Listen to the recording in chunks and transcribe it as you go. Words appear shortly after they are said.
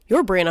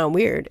Your Brain on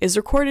Weird is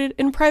recorded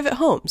in private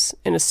homes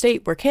in a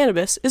state where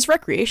cannabis is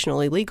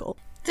recreationally legal.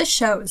 This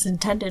show is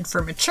intended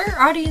for mature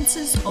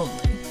audiences only.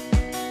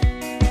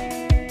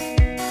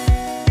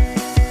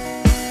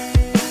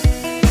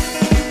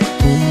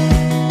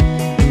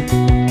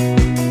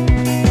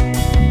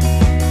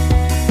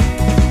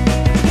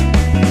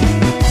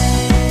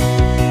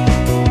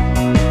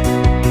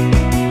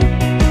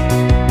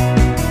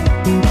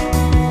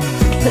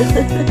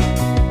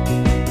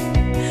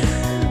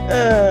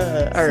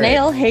 All right.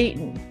 Snail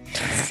hating.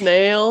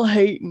 Snail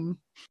hating.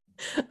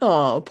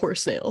 Oh, poor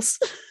snails.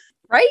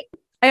 Right?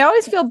 I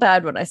always feel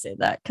bad when I say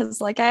that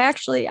because, like, I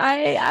actually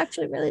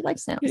really like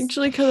snails. I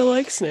actually kind of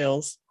like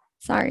snails.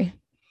 Sorry.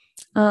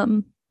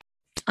 On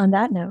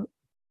that note,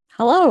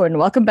 hello and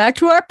welcome back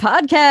to our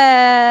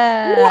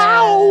podcast.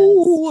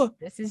 Wow!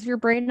 This is Your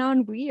Brain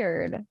on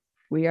Weird.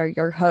 We are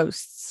your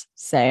hosts,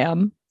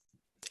 Sam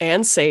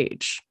And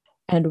Sage.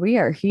 and we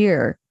are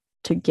here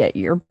to get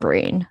your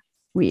brain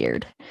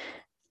weird.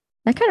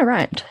 That kind of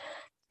rhymed.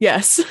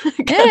 Yes.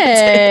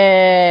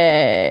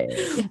 Hey!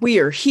 We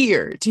are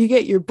here to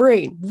get your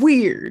brain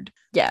weird.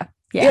 Yeah,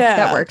 Yeah.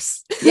 that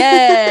works.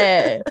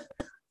 Yay!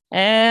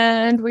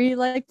 And we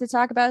like to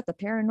talk about the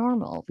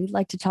paranormal. We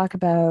like to talk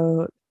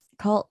about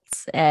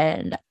cults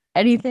and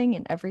anything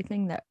and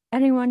everything that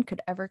anyone could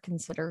ever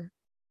consider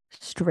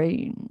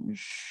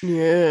strange.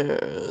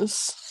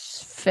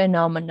 Yes.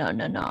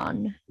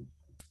 Phenomenon.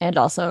 And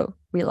also,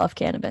 we love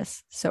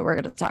cannabis. So we're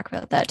going to talk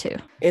about that too.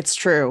 It's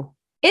true.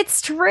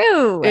 It's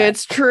true.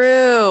 It's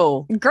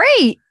true.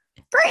 Great.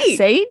 Great.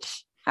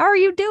 Sage, how are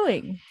you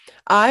doing?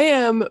 I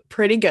am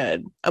pretty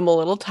good. I'm a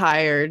little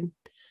tired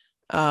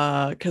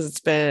because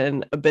it's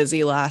been a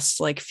busy last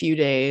few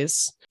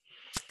days.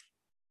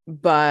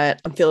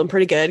 But I'm feeling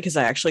pretty good because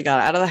I actually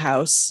got out of the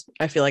house.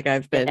 I feel like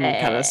I've been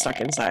kind of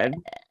stuck inside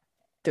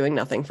doing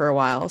nothing for a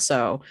while.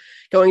 So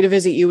going to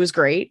visit you was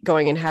great.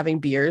 Going and having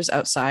beers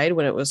outside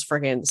when it was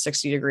friggin'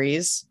 60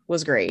 degrees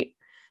was great.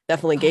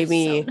 Definitely gave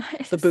me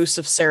the boost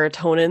of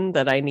serotonin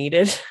that I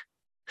needed.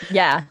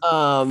 Yeah,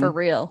 For for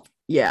real.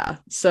 Yeah.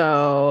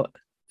 So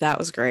that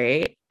was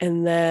great.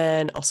 And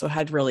then also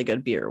had really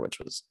good beer, which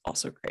was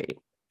also great.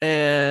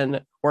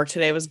 And work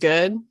today was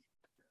good.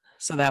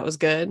 So that was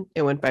good.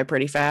 It went by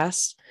pretty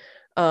fast.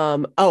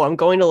 I'm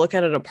going to look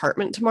at an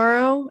apartment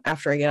tomorrow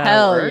after I get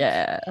out of work.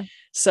 Yeah.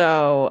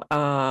 So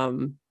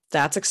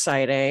that's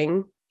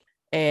exciting.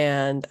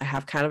 And I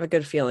have kind of a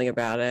good feeling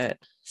about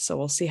it. So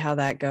we'll see how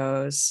that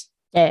goes.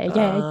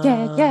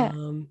 Yeah.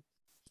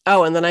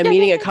 Oh, and then I'm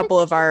meeting a couple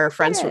of our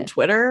friends from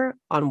Twitter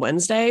on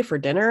Wednesday for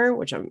dinner,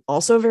 which I'm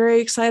also very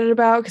excited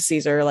about because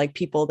these are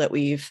people that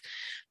we've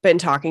been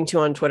talking to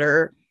on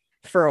Twitter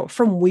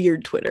from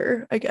Weird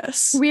Twitter, I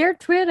guess. Weird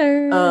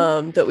Twitter.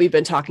 That we've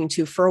been talking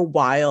to for a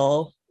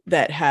while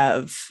that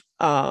have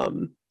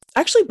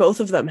actually both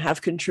of them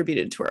have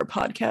contributed to our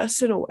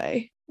podcast in a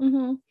way.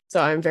 Mm-hmm.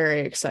 So I'm very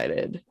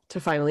excited to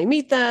finally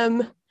meet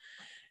them.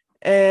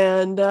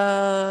 And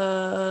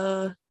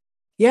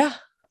yeah,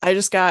 I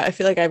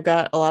feel like I've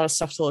got a lot of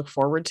stuff to look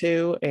forward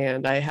to,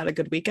 and I had a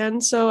good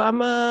weekend, so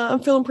I'm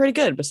feeling pretty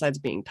good besides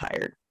being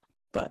tired.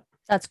 But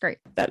That's great.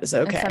 that is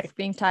okay. Except for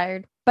being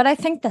tired. But I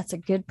think that's a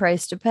good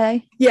price to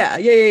pay. Yeah.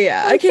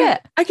 I can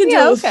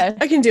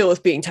Okay. deal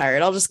with being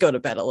tired. I'll just go to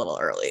bed a little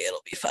early. It'll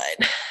be fine.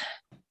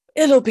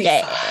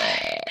 Fine.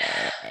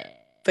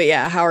 But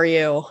yeah, how are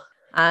you?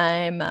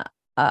 I'm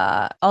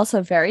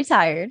also very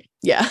tired.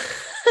 Yeah.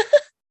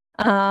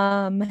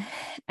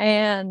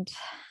 And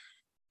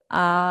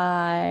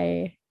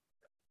I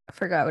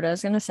forgot what I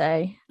was gonna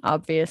say,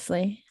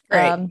 obviously.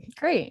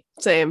 Great.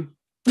 Same.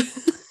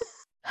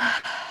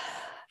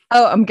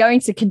 Oh, I'm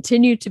going to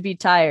continue to be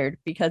tired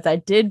because I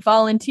did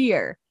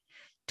volunteer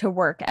to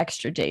work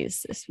extra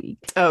days this week.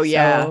 Oh,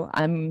 yeah. So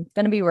I'm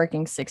going to be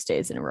working 6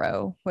 days in a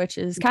row, which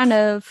is kind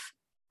of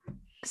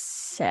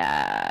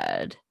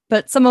sad.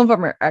 But some of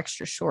them are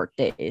extra short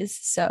days.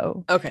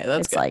 So Okay,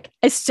 that's it's good.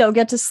 I still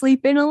get to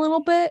sleep in a little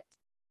bit.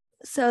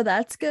 So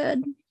that's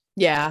good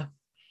Yeah.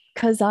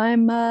 because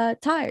I'm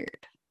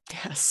tired.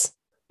 Yes.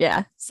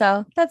 Yeah.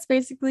 So that's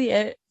basically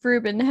it.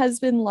 Ruben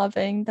has been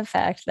loving the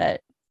fact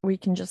that we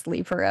can just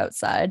leave her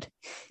outside.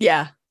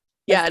 Yeah.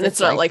 Yeah, and it's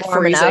not warm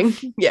freezing.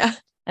 enough. Yeah.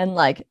 And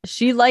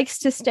she likes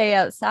to stay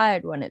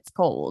outside when it's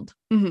cold,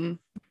 Mm-hmm.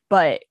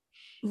 but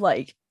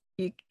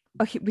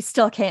we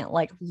still can't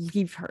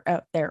leave her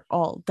out there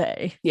all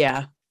day.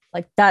 Yeah.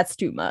 That's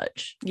too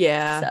much.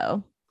 Yeah.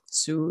 So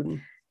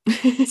Soon.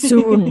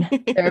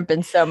 there have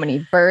been so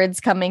many birds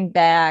coming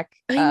back.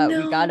 I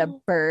We got a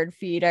know. bird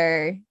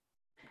feeder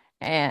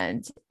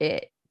and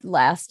it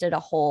lasted a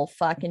whole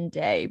fucking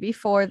day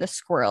before the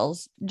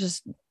squirrels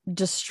just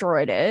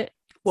destroyed it.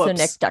 Whoops. So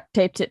Nick duct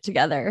taped it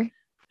together.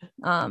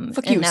 Fuck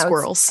and you, now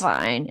squirrels. it's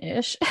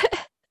fine-ish.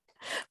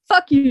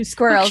 Fuck you,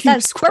 squirrels. Fuck you,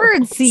 That's bird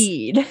squirrels.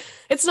 seed.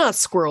 It's not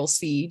squirrel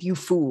seed, you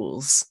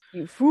fools.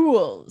 You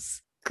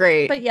fools.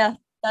 Great. But yeah,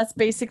 that's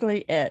basically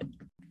it.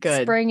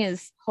 Good. Spring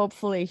is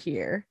hopefully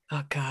here.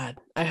 Oh God.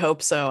 I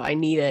hope so. I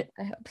need it.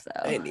 I hope so.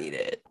 I need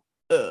it.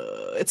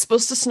 It's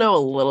supposed to snow a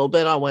little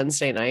bit on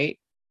Wednesday night.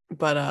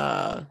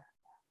 but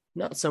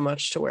not so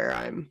much to where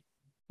I'm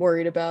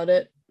worried about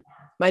it.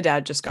 My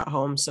dad just got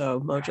home, so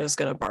Moja's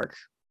gonna bark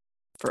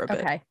for a bit.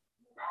 Okay.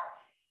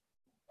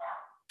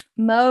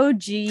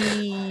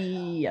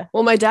 Moji.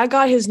 Well, my dad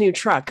got his new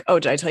truck. Oh,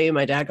 did I tell you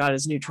my dad got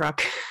his new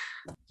truck?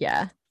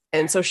 Yeah.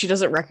 And so she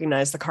doesn't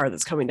recognize the car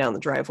that's coming down the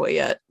driveway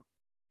yet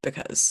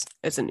because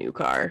it's a new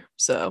car.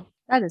 So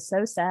That is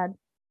so sad.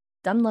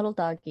 Dumb little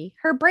doggy.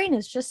 Her brain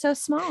is just so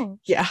small.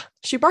 yeah,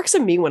 she barks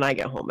at me when I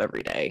get home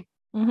every day.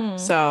 Mm-hmm.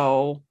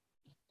 So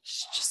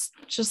she's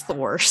just the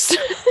worst.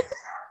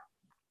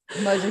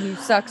 Moji, you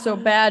suck so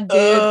bad, dude.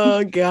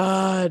 Oh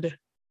God.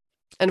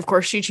 And of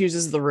course she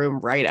chooses the room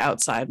right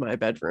outside my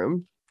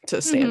bedroom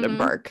to stand and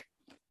bark.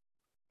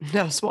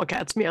 Now Small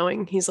Cat's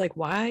meowing. He's like,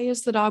 why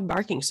is the dog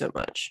barking so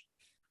much?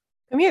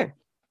 Come here.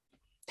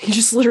 He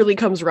just literally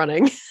comes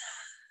running.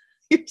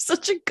 You're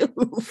such a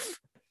goof.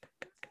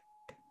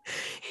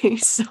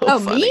 He's so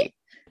funny. Me?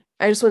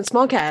 I just went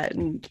Small Cat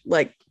and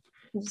like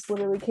he just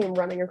literally came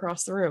running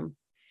across the room.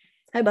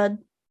 Hi, bud.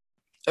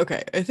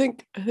 Okay, I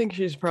think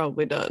she's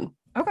probably done.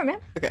 Okay, man.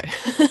 Okay.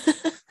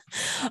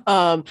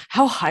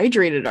 How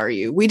hydrated are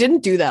you? We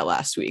didn't do that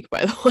last week,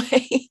 by the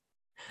way.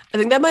 I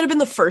think that might have been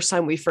the first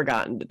time we've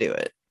forgotten to do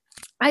it.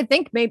 I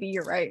think maybe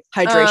you're right.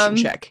 Hydration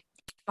check.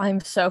 I'm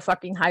so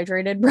fucking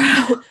hydrated,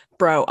 bro.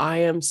 Bro, I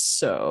am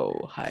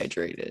so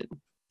hydrated.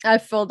 I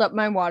filled up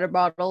my water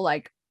bottle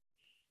like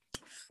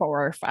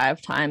 4 or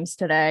 5 times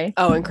today.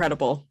 Oh,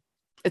 incredible.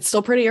 It's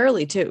still pretty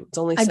early too. It's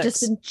only 6. I've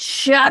just been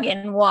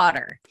chugging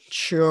water.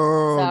 Chug.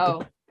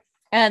 So,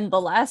 and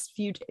the last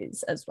few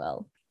days as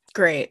well.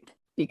 Great.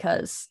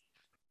 Because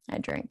I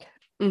drink.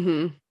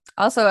 Mm-hmm.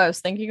 Also, I was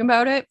thinking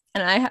about it,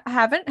 and I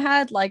haven't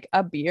had like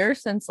a beer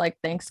since like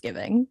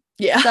Thanksgiving.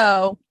 Yeah.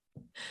 So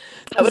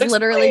that would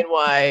literally explain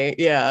why.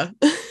 Yeah.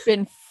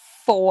 been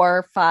 4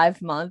 or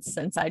 5 months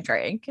since I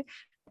drank.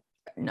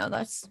 No,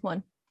 that's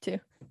 1, 2,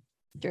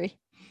 3,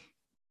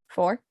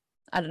 4.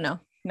 I don't know.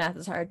 Math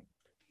is hard.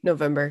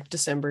 November,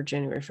 December,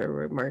 January,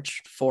 February,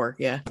 March. 4.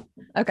 Yeah.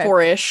 Okay.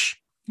 4-ish.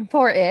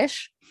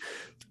 4-ish.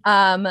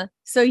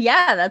 So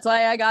yeah, that's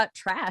why I got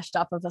trashed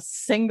off of a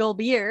single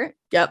beer.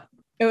 Yep.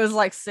 It was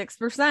like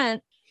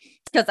 6%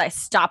 because I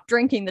stopped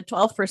drinking the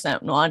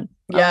 12% one.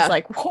 Yeah. I was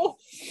like,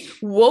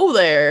 whoa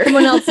there.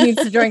 Someone else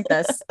needs to drink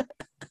this.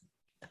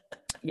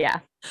 Yeah.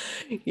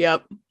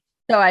 Yep.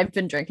 So I've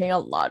been drinking a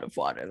lot of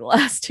water the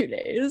last 2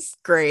 days.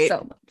 Great.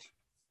 So much.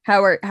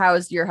 How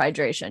is your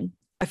hydration?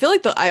 I feel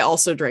like I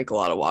also drank a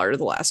lot of water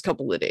the last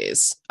couple of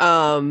days.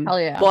 Hell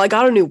yeah. Well, I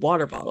got a new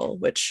water bottle,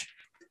 which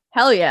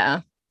hell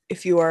yeah.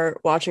 If you are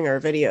watching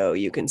our video,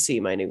 you can see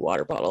my new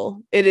water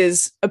bottle. It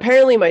is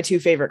apparently my 2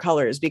 favorite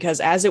colors because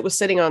as it was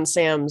sitting on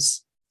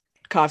Sam's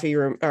coffee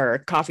room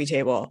or coffee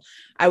table,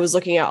 I was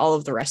looking at all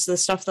of the rest of the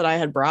stuff that I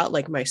had brought,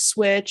 like my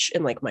Switch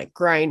and like my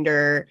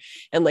grinder,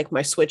 and like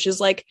my Switch is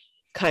like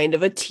kind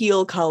of a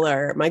teal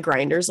color. My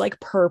grinder's like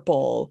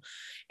purple.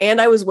 And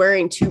I was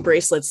wearing 2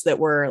 bracelets that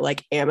were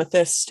like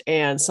amethyst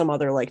and some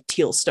other like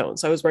teal stone.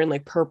 So I was wearing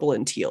like purple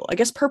and teal. I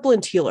guess purple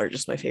and teal are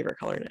just my favorite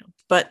color now.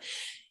 But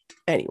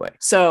anyway,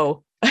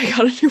 so I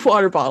got a new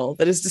water bottle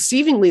that is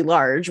deceivingly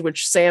large,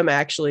 which Sam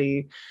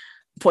actually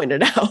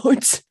pointed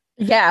out.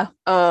 Yeah.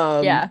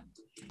 Yeah.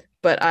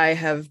 But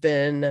I've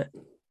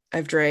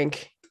drank,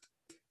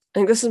 I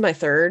think this is my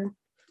 3rd.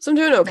 So I'm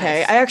doing okay.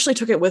 Nice. I actually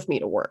took it with me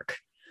to work,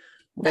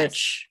 Nice.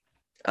 which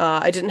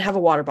I didn't have a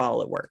water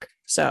bottle at work.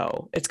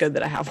 So it's good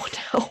that I have one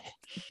now.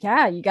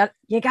 Yeah, you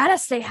gotta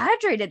stay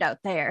hydrated out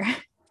there.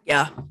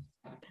 Yeah.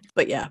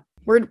 But yeah,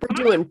 we're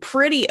doing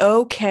pretty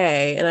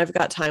okay. And I've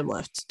got time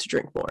left to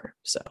drink more.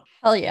 So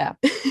Hell yeah.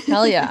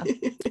 Hell yeah.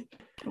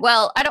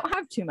 Well, I don't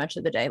have too much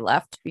of the day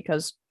left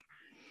because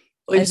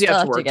I still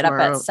have to get up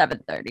at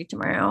 7:30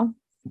 tomorrow.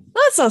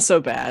 That's not so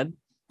bad.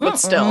 But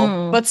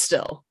still.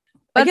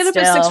 I get up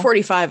at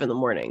 6:45 in the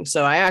morning.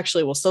 So I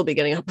actually will still be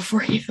getting up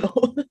before you.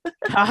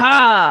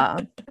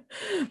 Haha.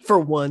 For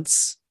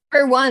once.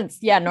 For once.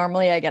 Yeah,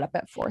 normally I get up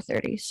at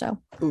 4:30.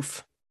 So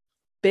oof.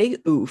 Big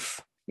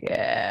oof.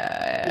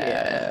 Yeah.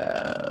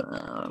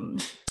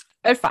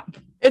 It's fine.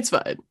 It's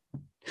fine.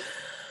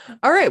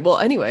 All right. Well,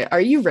 anyway,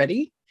 are you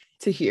ready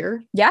to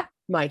hear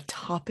my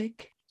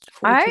topic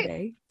for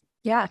today?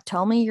 Yeah,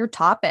 tell me your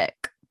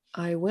topic.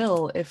 I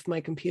will if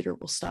my computer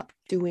will stop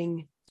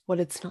doing what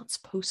it's not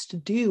supposed to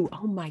do.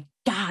 Oh my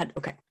God.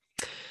 Okay.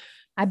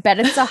 I bet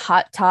it's a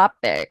hot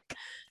topic.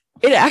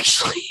 It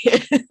actually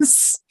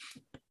is.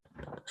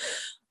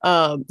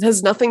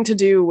 Has nothing to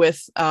do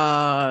with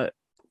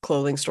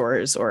clothing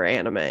stores or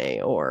anime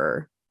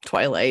or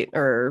Twilight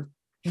or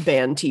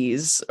band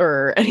tees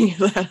or any of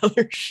that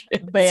other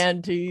shit.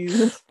 Band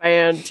tees.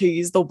 Band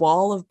tees. The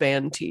wall of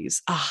band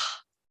tees.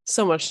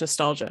 So much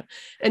nostalgia.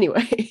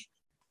 Anyway.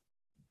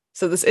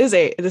 So this is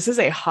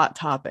a hot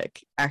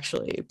topic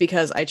actually,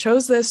 because I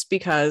chose this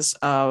because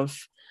of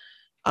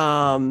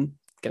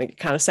gonna get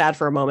kind of sad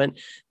for a moment,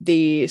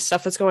 the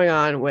stuff that's going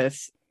on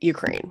with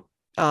Ukraine,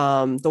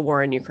 the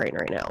war in Ukraine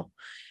right now.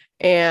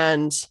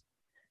 And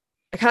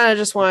I kind of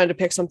just wanted to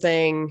pick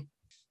something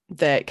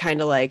that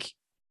kind of like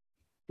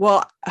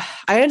Well,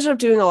 I ended up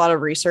doing a lot of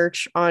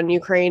research on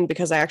Ukraine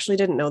because I actually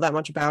didn't know that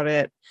much about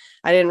it.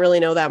 I didn't really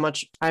know that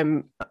much.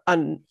 I'm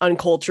an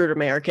uncultured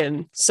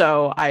American,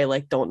 so I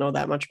like don't know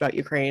that much about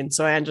Ukraine.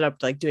 So I ended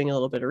up like doing a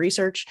little bit of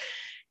research,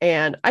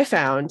 and I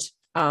found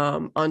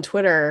on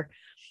Twitter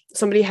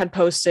somebody had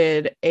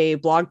posted a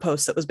blog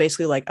post that was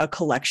basically like a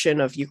collection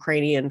of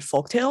Ukrainian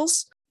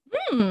folktales.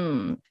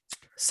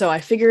 So I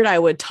figured I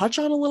would touch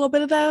on a little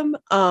bit of them.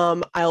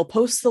 I'll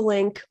post the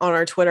link on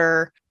our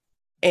Twitter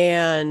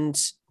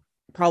and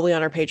probably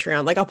on our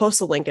Patreon. Like I'll post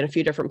the link in a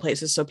few different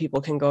places so people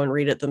can go and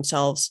read it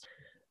themselves.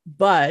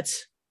 But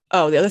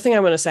the other thing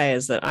I'm going to say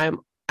is that I'm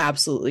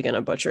absolutely going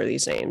to butcher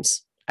these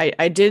names.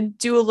 I did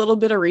do a little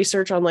bit of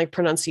research on like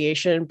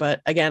pronunciation,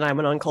 but again, I'm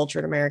an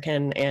uncultured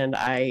American and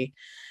I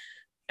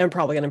am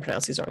probably going to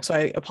pronounce these wrong. So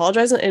I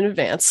apologize in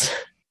advance.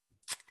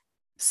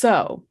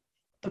 So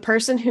the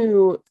person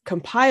who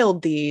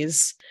compiled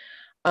these,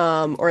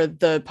 or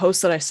the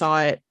post that I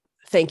saw it,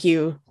 thank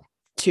you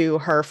to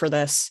her for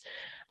this.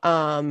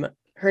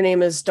 Her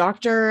name is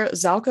Dr.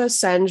 Zalka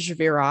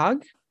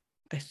Senj-Virag.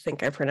 I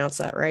think I pronounced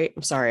that right.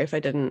 I'm sorry if I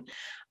didn't.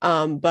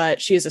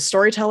 But she is a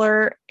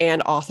storyteller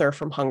and author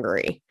from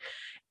Hungary.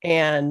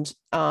 And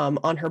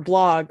on her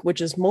blog,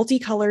 which is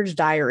Multicolored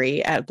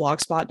Diary at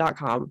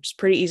blogspot.com, which is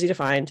pretty easy to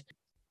find,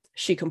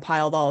 she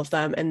compiled all of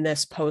them. And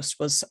this post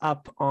was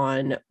up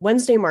on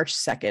Wednesday, March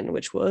 2nd,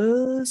 which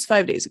was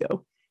 5 days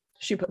ago.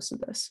 She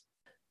posted this.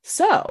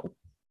 So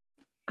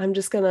I'm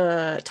just going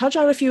to touch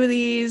on a few of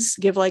these,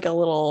 give like a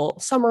little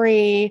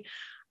summary.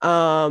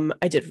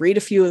 I did read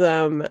a few of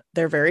them.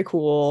 They're very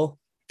cool.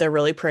 They're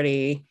really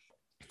pretty.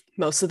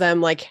 Most of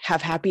them like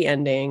have happy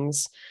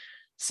endings.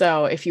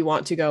 So if you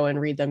want to go and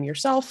read them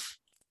yourself,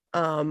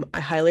 I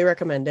highly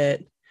recommend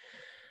it.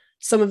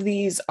 Some of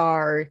these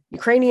are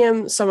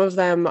Ukrainian, some of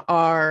them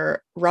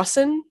are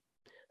Russian,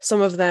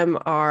 some of them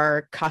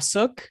are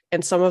Kazakh,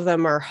 and some of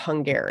them are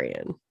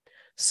Hungarian.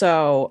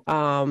 So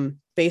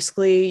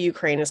basically,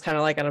 Ukraine is kind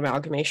of like an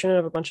amalgamation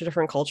of a bunch of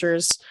different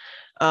cultures.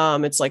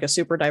 It's like a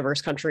super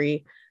diverse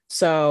country.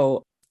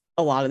 So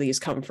a lot of these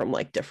come from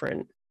like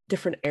different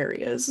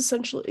areas,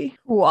 essentially.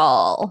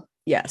 Well,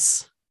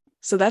 yes.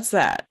 So that's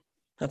that.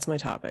 That's my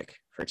topic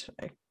for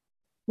today.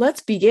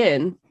 Let's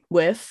begin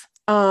with,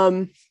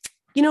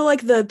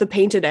 like the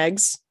painted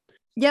eggs.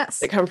 Yes.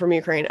 That come from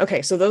Ukraine.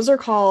 Okay, so those are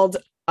called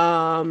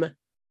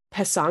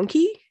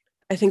pesanki.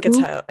 I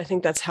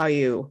think that's how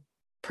you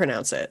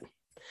pronounce it.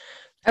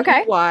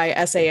 Okay.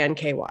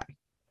 Ysanky.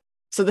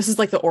 So this is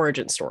like the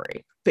origin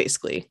story,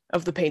 basically,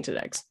 of the painted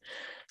eggs.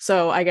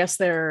 So I guess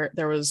there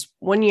was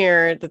one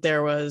year that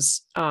there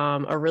was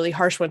a really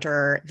harsh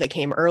winter that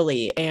came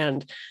early,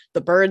 and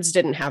the birds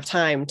didn't have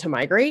time to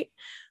migrate.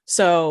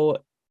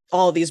 So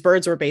all these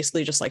birds were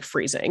basically just like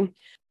freezing.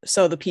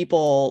 So the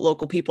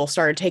local people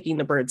started taking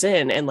the birds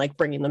in and like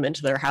bringing them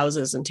into their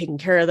houses and taking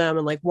care of them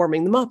and like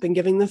warming them up and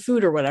giving them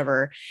food or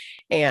whatever.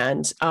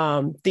 And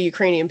the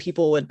Ukrainian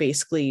people would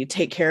basically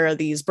take care of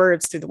these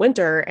birds through the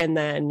winter. And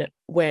then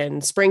when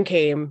spring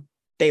came,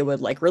 they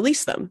would like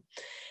release them.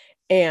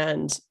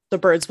 And the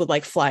birds would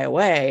like fly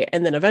away.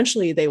 And then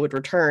eventually they would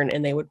return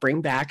and they would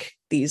bring back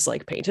these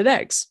like painted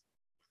eggs.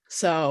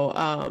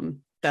 So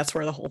that's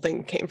where the whole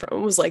thing came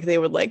from. It was like they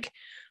would like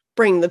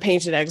bring the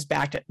painted eggs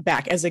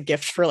back as a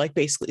gift for like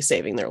basically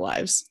saving their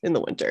lives in the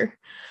winter.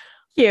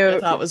 Cute. I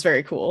thought was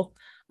very cool.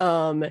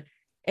 And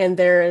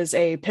there is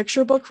a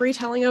picture book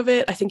retelling of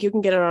it. I think you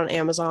can get it on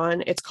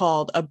Amazon. It's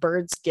called A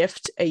Bird's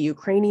Gift, A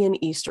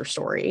Ukrainian Easter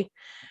Story.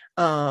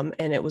 And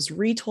it was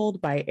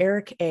retold by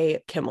Eric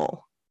A.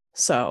 Kimmel.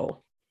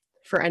 So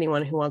for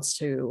anyone who wants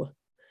to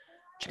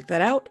check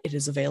that out, it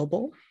is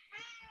available.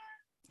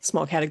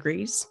 Small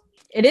categories.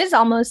 It is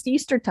almost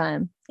Easter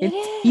time.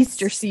 It's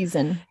Easter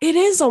season. It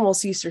is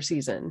almost Easter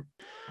season.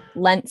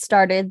 Lent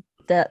started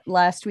that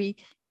last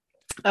week.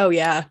 Oh,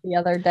 yeah. The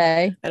other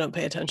day. I don't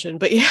pay attention,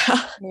 but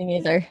yeah. Me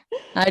neither.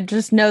 I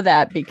just know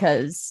that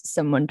because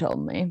someone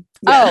told me.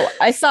 Yeah. Oh,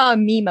 I saw a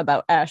meme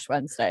about Ash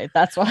Wednesday.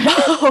 That's why.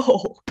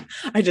 Oh,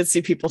 I did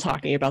see people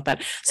talking about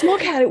that. Small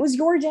Cat, it was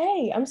your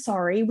day. I'm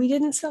sorry. We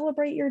didn't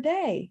celebrate your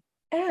day.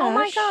 Ash. Oh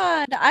my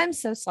God. I'm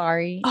so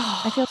sorry.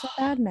 Oh, I feel so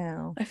bad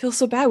now. I feel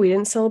so bad. We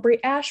didn't celebrate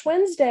Ash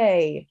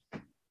Wednesday.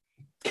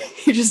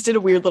 You just did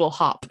a weird little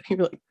hop. You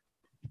were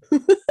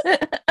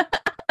like,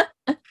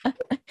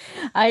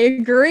 I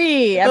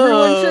agree.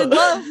 Everyone should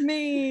love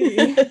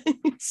me.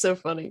 So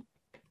funny.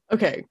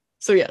 Okay.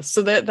 So yes,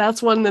 so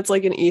that's one that's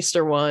like an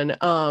Easter one.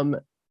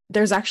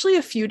 There's actually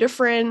a few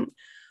different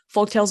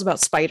folktales about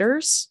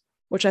spiders,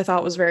 which I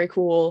thought was very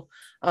cool.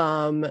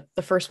 The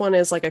first one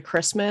is like a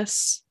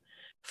Christmas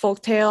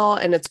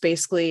folktale, and it's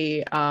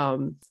basically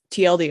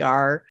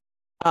TLDR.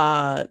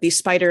 These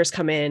spiders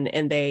come in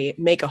and they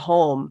make a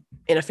home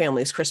in a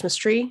family's Christmas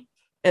tree.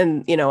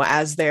 And,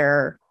 as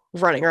they're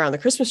running around the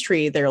Christmas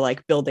tree, they're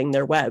like building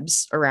their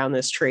webs around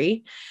this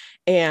tree.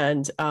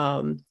 And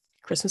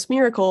Christmas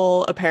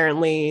miracle,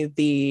 apparently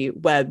the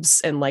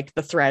webs and like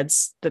the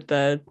threads that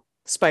the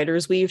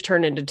spiders weave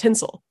turn into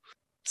tinsel.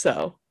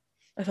 So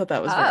I thought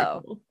that was very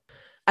cool.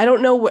 I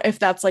don't know if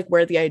that's like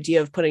where the idea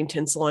of putting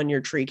tinsel on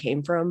your tree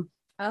came from.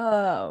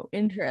 Oh,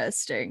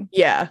 interesting.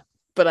 Yeah,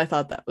 but I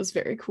thought that was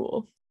very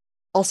cool.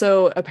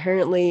 Also,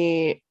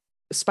 apparently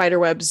spider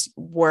webs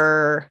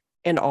were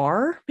and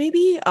are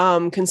maybe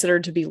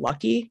considered to be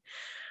lucky.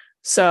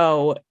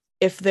 So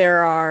if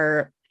there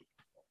are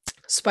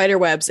spider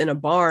webs in a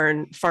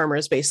barn,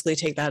 farmers basically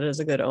take that as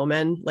a good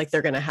omen. Like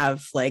they're gonna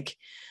have like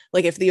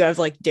if you have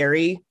like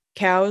dairy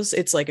cows,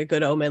 it's like a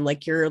good omen.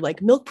 Like your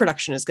like milk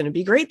production is going to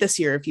be great this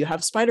year if you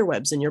have spider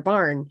webs in your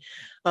barn.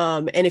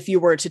 And if you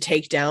were to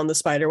take down the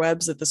spider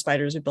webs that the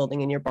spiders are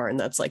building in your barn,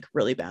 that's like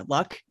really bad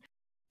luck.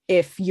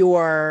 If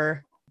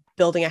you're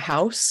building a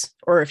house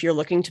or if you're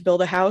looking to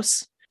build a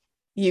house,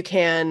 you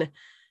can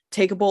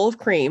take a bowl of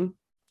cream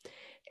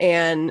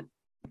and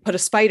put a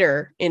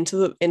spider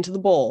into the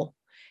bowl.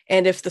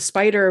 And if the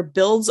spider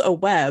builds a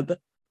web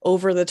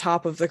over the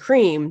top of the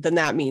cream, then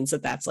that means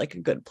that that's like a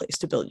good place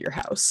to build your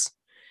house.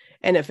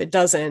 And if it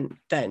doesn't,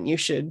 then you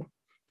should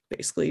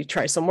basically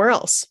try somewhere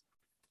else.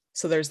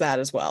 So there's that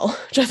as well,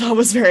 which I thought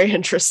was very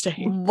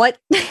interesting. What?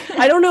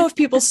 I don't know if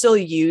people still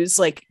use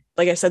like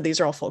I said, these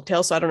are all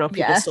folktales, so I don't know if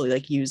people Yeah. still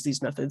like use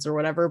these methods or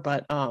whatever,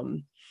 but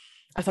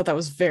I thought that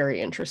was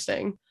very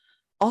interesting.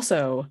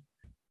 Also,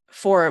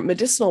 for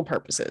medicinal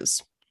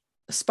purposes,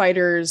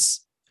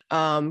 spiders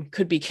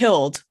could be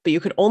killed, but you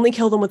could only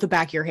kill them with the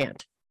back of your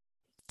hand.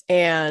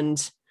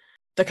 And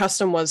the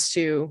custom was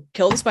to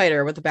kill the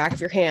spider with the back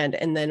of your hand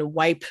and then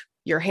wipe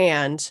your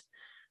hand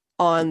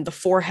on the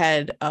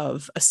forehead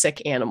of a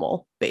sick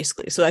animal,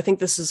 basically. So I think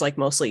this is like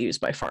mostly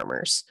used by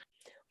farmers.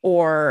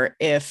 Or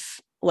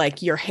if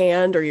like your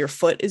hand or your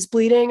foot is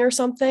bleeding or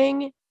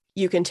something,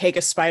 you can take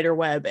a spider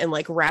web and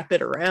like wrap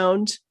it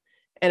around.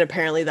 And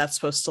apparently that's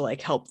supposed to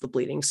like help the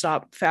bleeding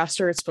stop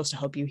faster. It's supposed to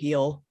help you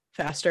heal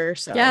faster.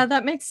 So Yeah,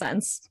 that makes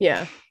sense.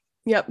 yeah.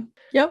 Yep.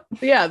 But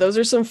yeah, those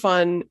are some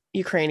fun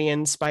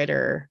Ukrainian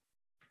spider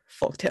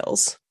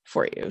folktales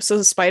for you. So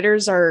the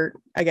spiders are,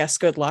 I guess,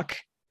 good luck.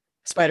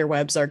 Spider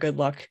webs are good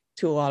luck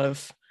to a lot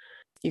of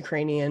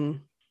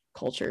Ukrainian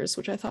cultures,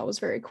 which I thought was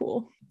very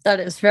cool. That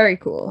is very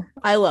cool.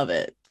 I love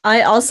it.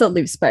 I also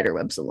leave spider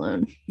webs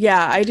alone.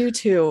 Yeah, I do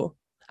too.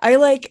 I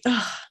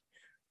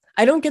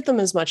don't get them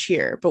as much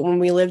here, but when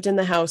we lived in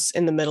the house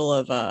in the middle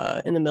of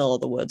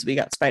the woods, we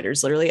got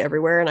spiders literally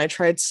everywhere, and I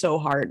tried so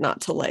hard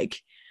not to like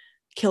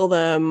kill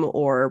them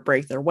or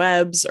break their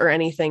webs or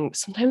anything.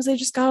 Sometimes they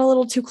just got a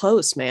little too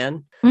close,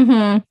 man.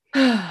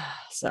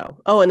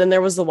 So, and then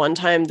there was the one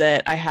time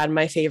that I had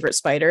my favorite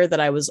spider that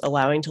I was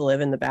allowing to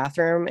live in the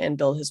bathroom and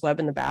build his web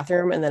in the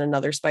bathroom, and then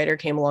another spider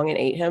came along and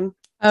ate him.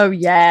 Oh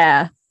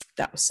yeah,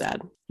 that was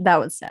sad. That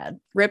was sad.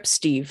 Rip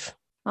Steve.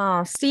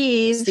 Oh,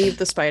 Steve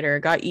the spider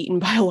got eaten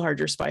by a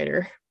larger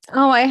spider.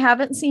 Oh, I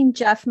haven't seen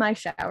Jeff, my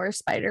shower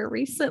spider,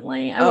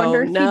 recently. I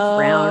wonder if he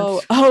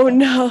drowned. Oh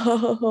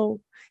no.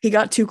 He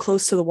got too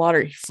close to the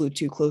water. He flew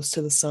too close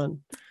to the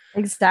sun.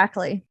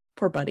 Exactly.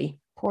 Poor buddy.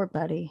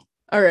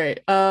 All right.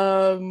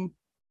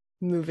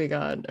 Moving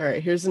on. All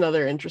right. Here's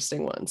another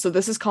interesting one. So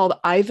this is called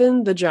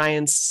Ivan the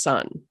Giant's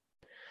Son.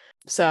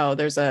 So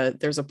there's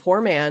a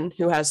poor man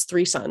who has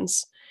 3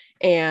 sons,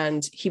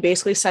 and he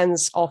basically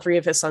sends all 3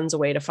 of his sons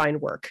away to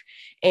find work.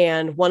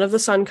 And one of the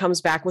son comes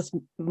back with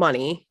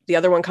money. The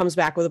other one comes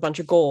back with a bunch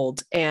of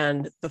gold.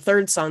 And the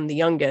third son, the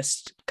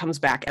youngest, comes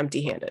back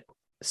empty-handed.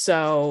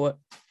 So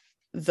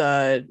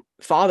the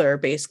father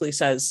basically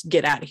says,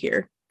 get out of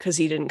here, because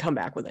he didn't come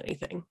back with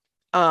anything.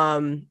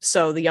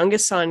 So the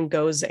youngest son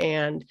goes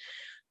and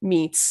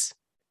meets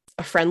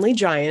a friendly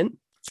giant.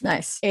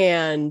 Nice.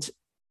 And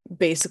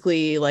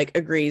basically like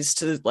agrees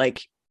to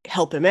like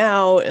help him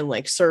out and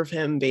like serve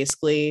him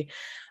basically.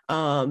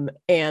 And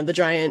the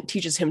giant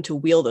teaches him to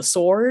wield a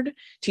sword,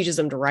 teaches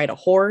him to ride a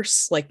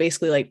horse, like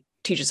basically like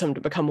teaches him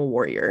to become a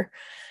warrior.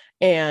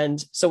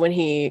 And so when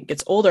he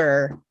gets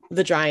older,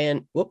 the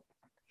giant,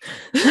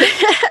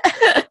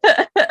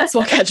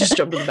 Small cat just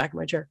jumped in the back of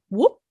my chair.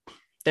 Whoop.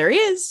 There he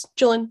is,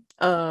 chilling.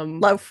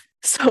 Loaf.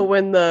 So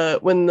when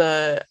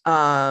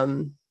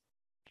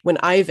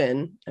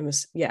Ivan,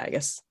 I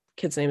guess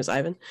kid's name is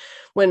Ivan.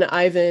 When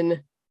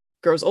Ivan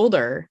grows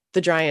older, the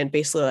giant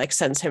basically like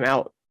sends him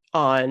out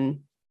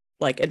on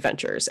like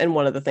adventures. And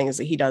one of the things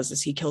that he does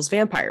is he kills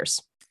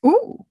vampires.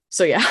 Ooh.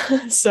 So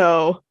yeah.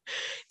 So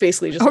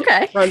basically just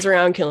like, runs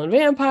around killing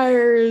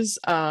vampires.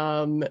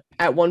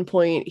 At one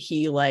point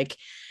he like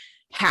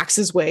hacks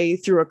his way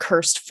through a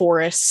cursed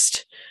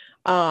forest.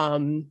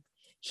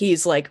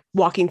 He's like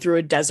walking through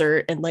a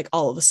desert, and like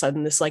all of a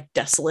sudden this like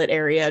desolate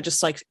area,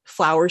 just like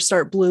flowers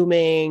start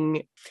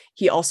blooming.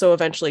 He also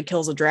eventually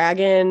kills a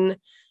dragon.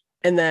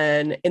 And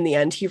then in the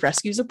end, he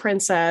rescues a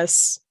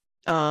princess.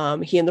 He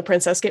and the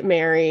princess get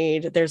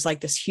married. There's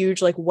like this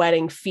huge like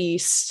wedding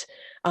feast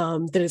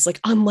that is like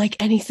unlike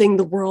anything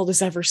the world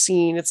has ever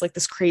seen. It's like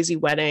this crazy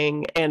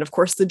wedding. And of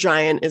course the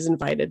giant is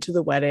invited to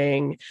the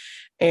wedding,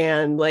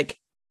 and like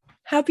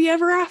happy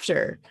ever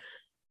after.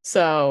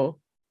 So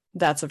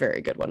that's a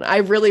very good one. I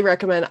really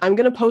recommend. I'm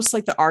going to post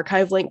like the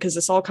archive link, because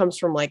this all comes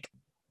from like,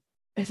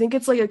 I think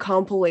it's like a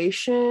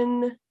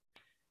compilation.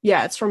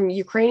 Yeah, it's from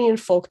Ukrainian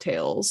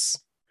Folktales.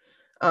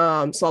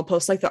 So I'll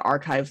post like the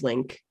archive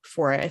link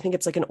for it. I think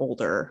it's like an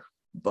older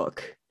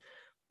book,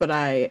 but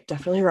I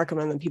definitely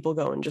recommend that people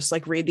go and just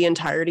like read the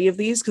entirety of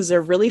these because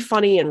they're really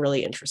funny and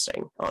really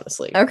interesting,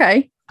 honestly.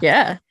 Okay.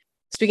 Yeah.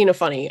 Speaking of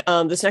funny,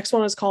 this next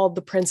one is called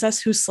The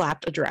Princess Who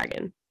Slapped a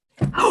Dragon.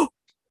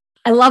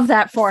 I love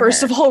that for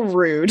First her. of all,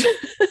 rude,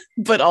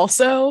 but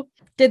also,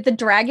 did the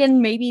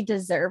dragon maybe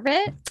deserve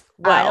it?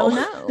 well,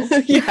 I don't know.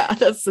 Yeah,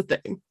 that's the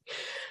thing.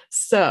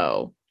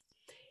 So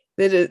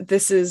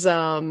this is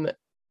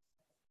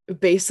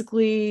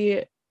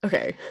basically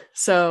okay.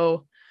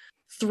 So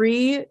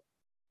 3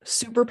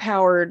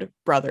 superpowered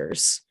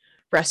brothers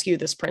rescue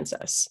this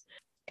princess,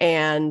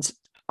 and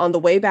on the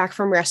way back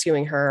from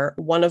rescuing her,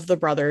 one of the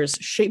brothers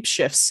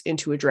shapeshifts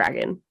into a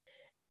dragon,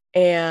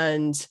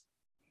 and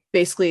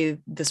basically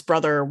this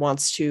brother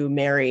wants to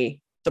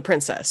marry the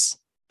princess,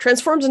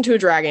 transforms into a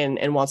dragon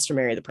and wants to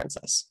marry the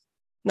princess.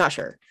 Not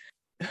sure.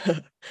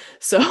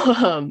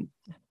 So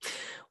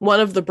one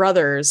of the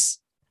brothers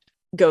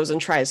goes and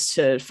tries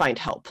to find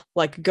help,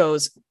 like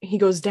he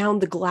goes down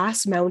the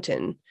glass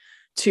mountain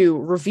to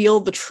reveal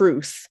the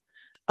truth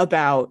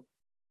about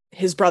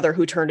his brother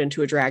who turned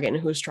into a dragon,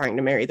 who's trying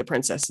to marry the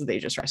princess that they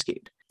just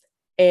rescued.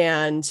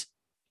 And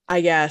I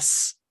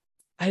guess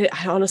I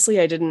honestly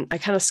I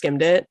kind of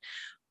skimmed it,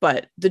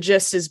 but the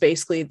gist is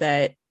basically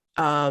that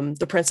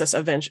the princess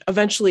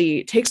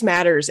eventually takes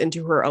matters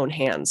into her own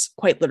hands,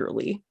 quite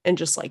literally, and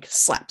just like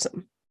slaps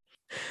him.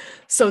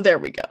 So there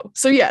we go.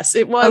 So yes,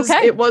 it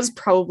was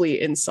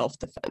probably in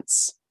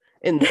self-defense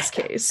in this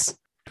case.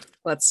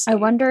 Let's see. I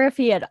wonder if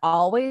he had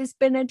always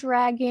been a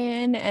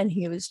dragon and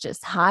he was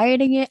just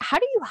hiding it. How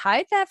do you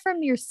hide that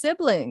from your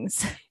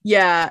siblings?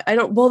 Yeah,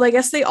 I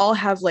guess they all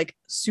have like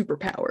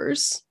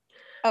superpowers.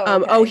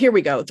 Oh, okay. Here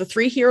we go. The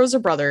 3 heroes are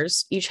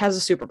brothers. Each has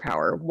a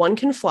superpower. One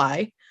can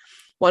fly.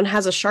 One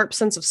has a sharp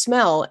sense of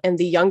smell, and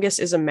the youngest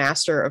is a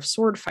master of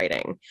sword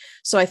fighting.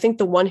 So I think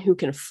the one who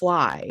can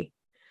fly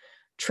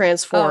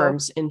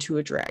transforms into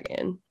a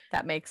dragon.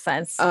 That makes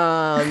sense.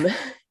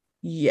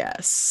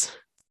 Yes.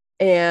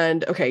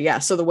 And okay, yeah.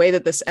 So the way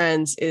that this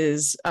ends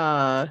is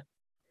the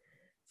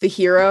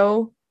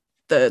hero,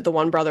 the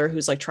one brother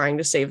who's like trying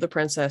to save the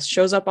princess,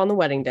 shows up on the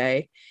wedding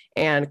day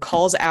and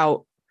calls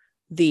out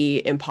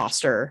the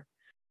imposter,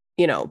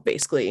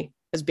 basically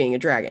as being a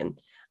dragon.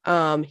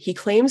 He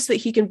claims that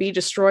he can be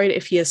destroyed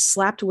if he is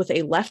slapped with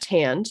a left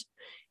hand.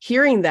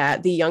 Hearing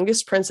that, the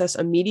youngest princess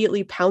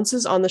immediately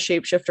pounces on the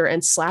shapeshifter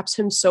and slaps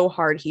him so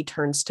hard he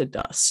turns to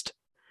dust.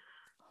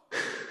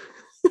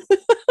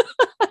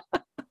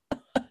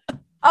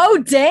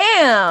 Oh,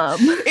 damn.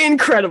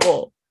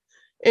 Incredible.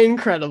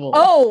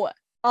 Oh,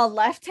 a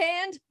left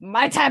hand?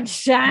 My time to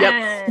shine.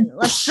 Yep.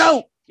 Let's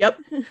go. Yep.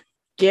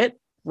 Get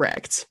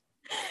wrecked.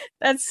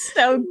 That's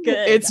so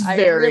good. It's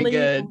very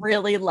good. I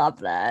really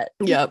love that.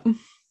 Yep.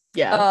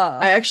 Yeah.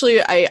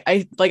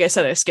 I like I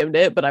said, I skimmed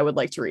it, but I would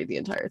like to read the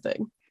entire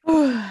thing.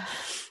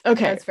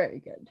 Okay. That's very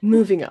good.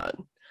 Moving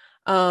on.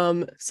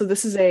 So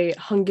this is a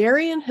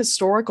Hungarian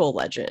historical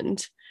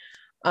legend.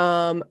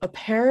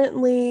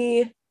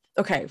 Apparently,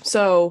 okay,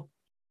 so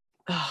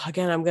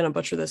again, I'm gonna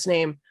butcher this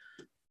name.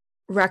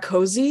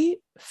 Rákóczi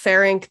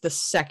Ferenc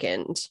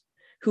II,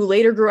 who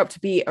later grew up to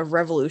be a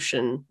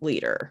revolution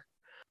leader.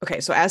 Okay,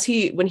 so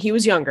when he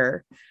was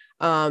younger,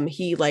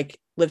 he like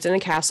lived in a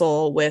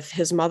castle with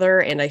his mother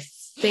and I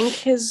think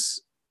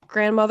his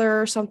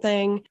grandmother or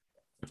something.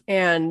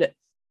 And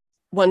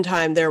one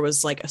time there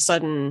was like a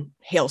sudden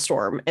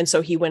hailstorm. And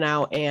so he went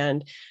out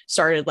and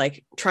started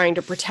like trying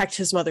to protect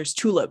his mother's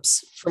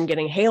tulips from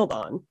getting hailed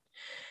on.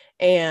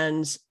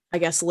 And I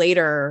guess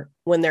later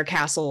when their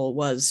castle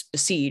was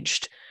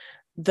besieged,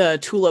 the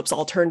tulips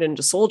all turned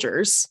into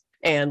soldiers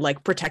and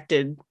like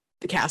protected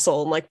the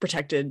castle and like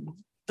protected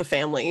the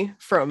family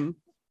from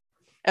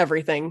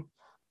everything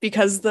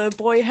because the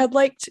boy had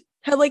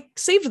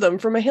saved them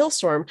from a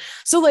hailstorm.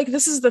 So like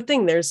this is the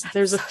thing, there's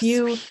a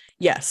few sweet.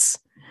 yes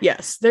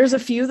there's a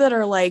few that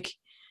are like,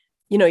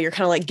 you're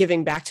kind of like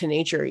giving back to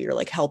nature, you're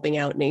like helping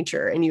out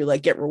nature and you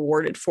like get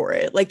rewarded for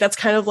it. Like that's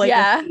kind of like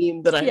a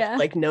theme that I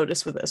like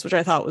noticed with this, which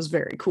I thought was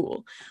very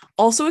cool.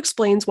 Also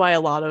explains why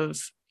a lot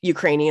of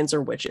Ukrainians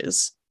are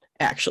witches,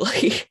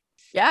 actually.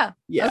 Yeah.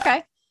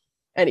 Okay.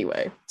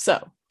 Anyway,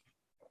 so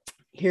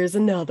here's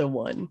another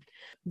one.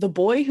 The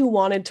Boy Who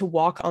Wanted to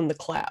Walk on the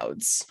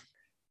Clouds.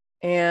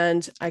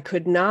 And I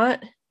could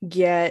not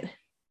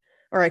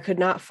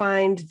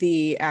find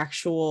the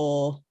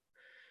actual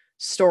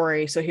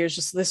story. So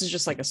this is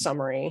just like a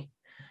summary.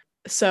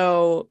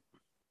 So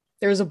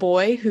there's a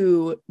boy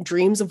who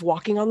dreams of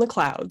walking on the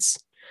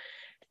clouds,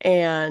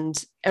 and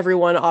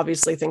everyone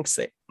obviously thinks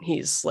that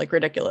he's like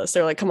ridiculous.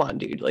 They're like, come on,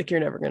 dude, like you're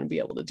never going to be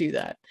able to do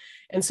that.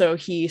 And so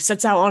he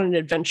sets out on an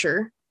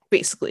adventure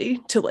basically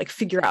to like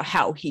figure out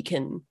how he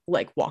can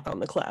like walk on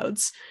the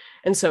clouds.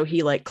 And so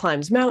he like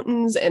climbs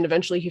mountains and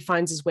eventually he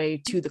finds his way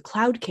to the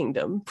Cloud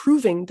Kingdom,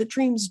 proving that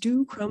dreams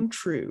do come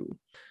true.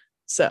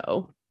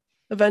 So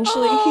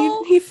eventually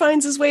he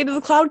finds his way to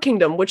the Cloud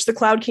Kingdom, which the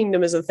Cloud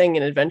Kingdom is a thing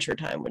in Adventure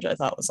Time, which I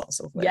thought was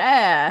also fun.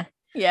 Yeah.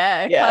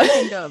 Cloud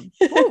Kingdom.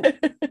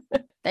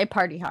 They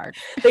party hard.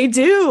 They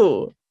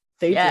do.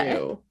 They Yeah.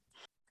 do.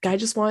 Guy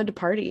just wanted to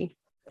party.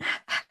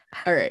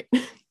 All right.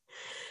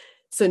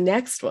 So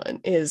next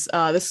one is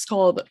this is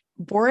called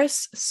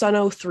Boris Son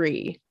of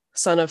Three.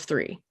 Son of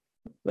Three.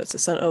 That's a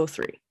Son of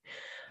Three.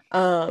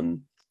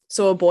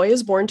 So a boy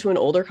is born to an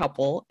older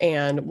couple,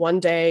 and one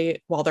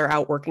day while they're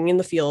out working in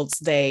the fields,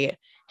 they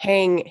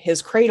hang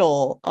his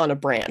cradle on a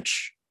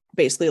branch,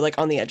 basically like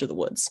on the edge of the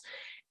woods.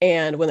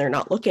 And when they're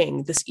not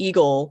looking, this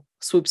eagle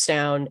swoops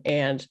down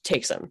and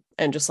takes him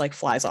and just like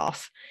flies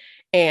off.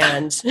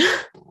 And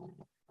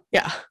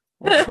yeah.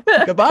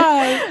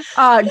 Goodbye.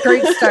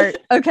 Great start.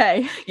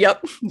 Okay.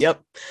 Yep.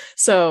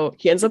 So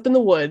he ends up in the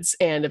woods,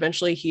 and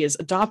eventually he is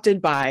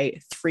adopted by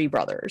three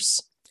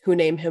brothers who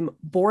name him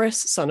Boris,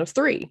 Son of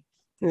Three.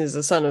 He's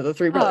the son of the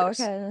three brothers.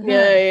 Okay.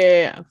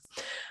 Yeah.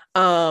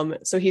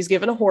 So he's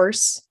given a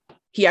horse.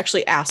 He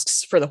actually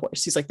asks for the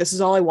horse. He's like, "This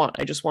is all I want.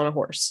 I just want a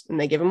horse." And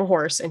they give him a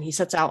horse, and he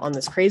sets out on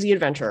this crazy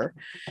adventure.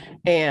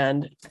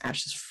 And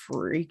Ash is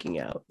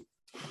freaking out.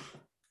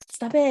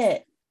 Stop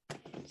it.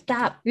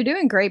 Stop. You're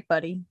doing great,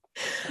 buddy.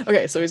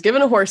 Okay, so he's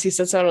given a horse. He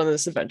sets out on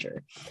this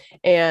adventure,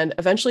 and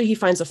eventually he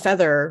finds a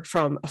feather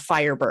from a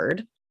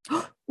firebird.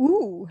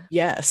 Ooh.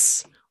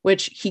 Yes,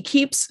 which he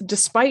keeps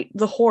despite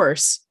the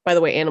horse. By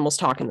the way, animals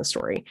talk in the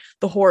story.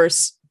 The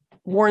horse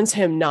warns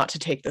him not to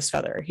take this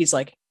feather. He's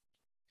like,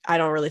 "I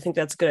don't really think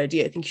that's a good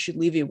idea. I think you should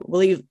leave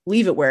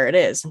it where it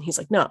is." And he's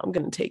like, "No, I'm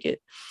going to take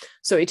it."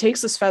 So he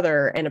takes this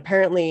feather, and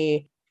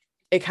apparently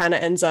it kind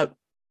of ends up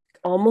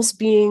almost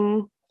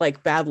being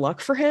like bad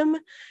luck for him.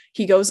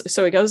 He goes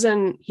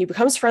in, he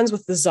becomes friends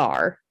with the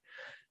Tsar,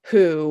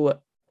 who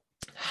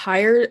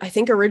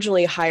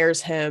originally hires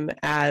him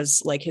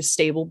as like his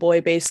stable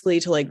boy,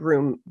 basically to like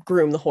groom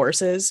the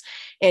horses.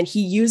 And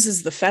he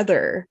uses the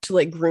feather to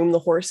like groom the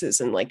horses,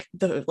 and like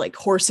the like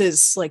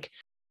horses like,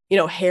 you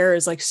know, hair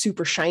is like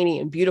super shiny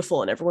and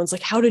beautiful, and everyone's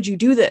like, "How did you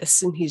do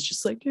this?" And he's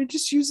just like, "I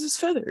just use this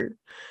feather."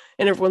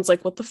 And everyone's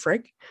like, "What the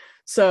frick?"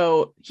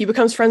 So he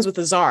becomes friends with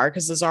the Tsar,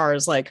 because the Tsar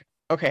is like,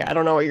 "Okay, I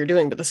don't know what you're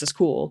doing, but this is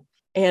cool."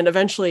 And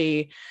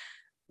eventually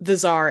the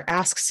Tsar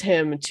asks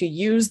him to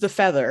use the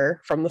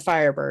feather from the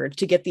firebird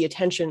to get the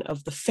attention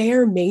of the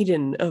fair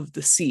maiden of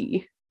the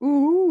sea.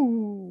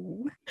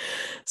 Ooh.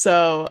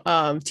 So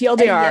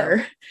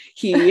TLDR,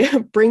 he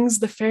brings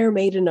the fair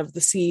maiden of the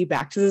sea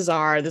back to the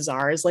Tsar. The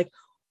Tsar is like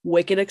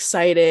wicked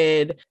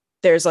excited.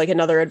 There's like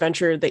another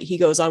adventure that he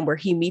goes on where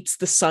he meets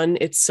the sun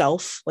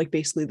itself, like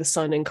basically the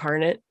sun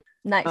incarnate.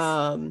 Nice.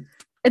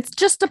 It's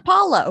just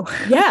Apollo.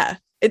 Yeah.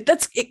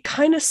 It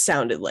kind of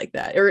sounded like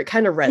that, or it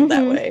kind of read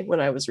that way when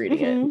I was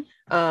reading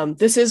it.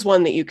 This is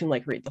one that you can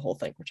like read the whole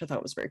thing, which I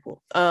thought was very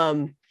cool.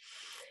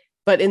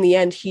 But in the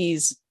end,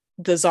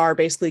 the Tsar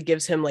basically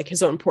gives him like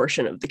his own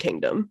portion of the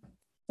kingdom.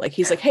 Like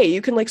he's like, "Hey,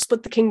 you can like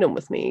split the kingdom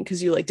with me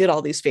because you like did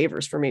all these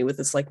favors for me with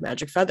this like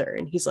magic feather."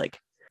 And he's like,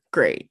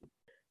 "Great."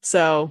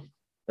 So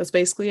that's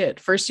basically it.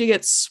 First you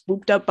get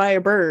swooped up by a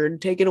bird,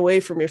 taken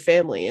away from your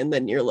family, and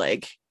then you're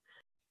like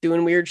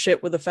doing weird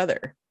shit with a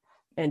feather.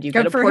 And you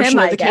get a portion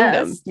of the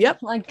kingdom. Yep.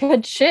 Like,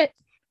 good shit.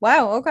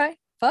 Wow. Okay.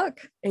 Fuck.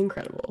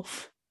 Incredible.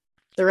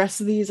 The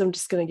rest of these, I'm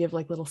just going to give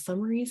like little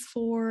summaries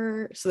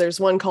for. So there's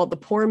one called The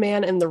Poor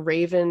Man and the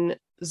Raven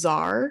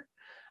Tsar,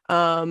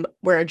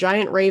 where a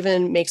giant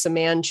raven makes a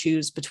man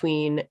choose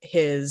between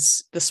the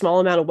small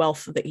amount of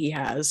wealth that he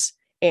has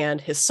and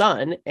his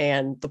son.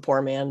 And the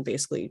poor man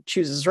basically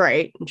chooses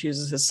right and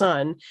chooses his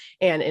son.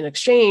 And in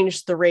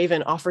exchange, the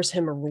raven offers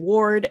him a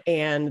reward,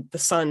 and the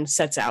son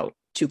sets out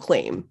to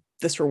claim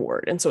this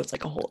reward. And so it's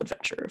like a whole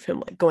adventure of him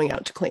like going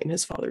out to claim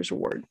his father's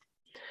reward.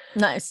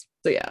 Nice.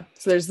 So yeah,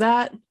 so there's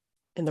that.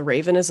 And the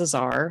raven is a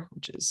Tsar,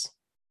 which is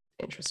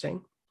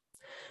interesting.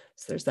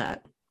 So there's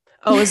that.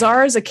 Oh, a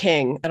Tsar is a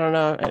king. I don't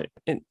know.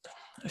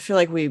 I feel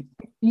like you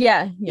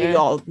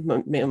all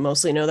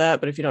mostly know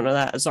that, but if you don't know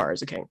that, a Tsar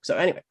is a king. So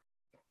anyway.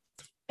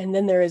 And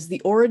then there is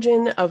the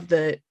origin of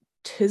the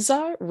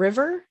Tisza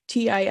River,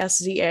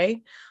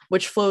 Tisza,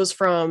 which flows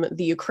from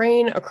the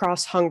Ukraine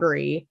across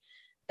Hungary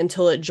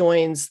until it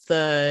joins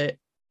the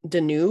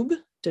Danube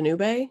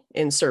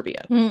in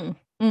Serbia.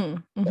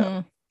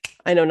 So,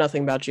 I know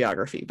nothing about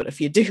geography, but if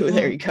you do,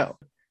 there you go.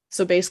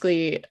 So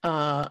basically,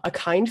 a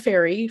kind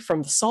fairy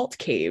from the Salt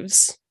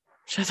Caves,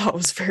 which I thought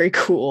was very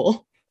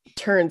cool,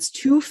 turns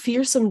two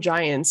fearsome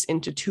giants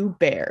into two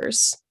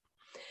bears.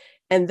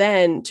 And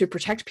then to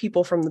protect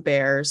people from the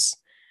bears,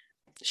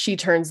 she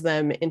turns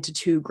them into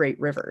two great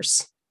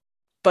rivers.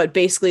 But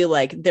basically,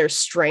 like their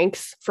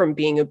strength from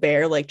being a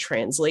bear like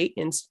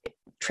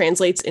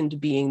translates into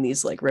being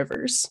these like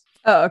rivers.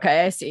 Oh,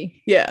 okay. I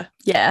see. Yeah.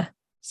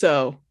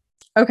 So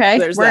okay,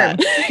 there's that.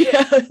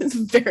 Yeah, it's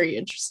very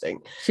interesting.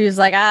 She was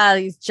like,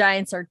 these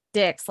giants are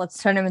dicks.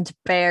 Let's turn them into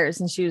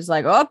bears. And she was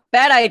like, oh,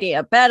 bad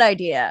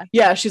idea.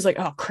 Yeah, she's like,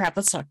 oh crap,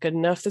 that's not good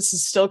enough. This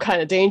is still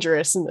kind of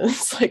dangerous. And then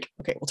it's like,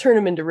 okay, we'll turn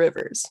them into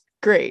rivers.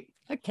 Great.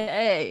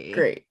 Okay.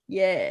 Great.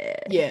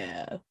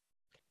 Yeah.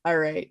 All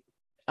right.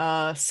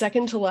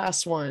 Second to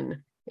last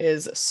one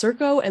is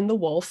Circo and the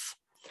Wolf,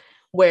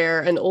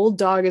 where an old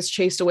dog is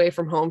chased away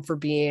from home for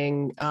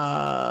being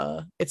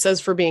it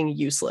says for being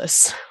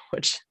useless,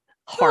 which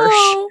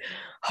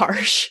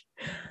harsh.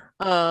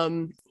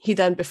 He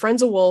then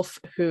befriends a wolf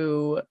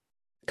who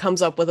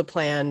comes up with a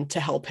plan to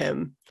help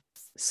him.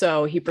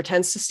 So he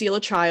pretends to steal a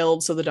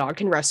child so the dog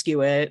can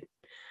rescue it.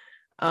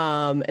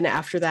 And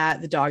after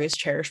that, the dog is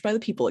cherished by the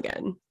people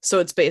again. So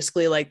it's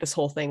basically like this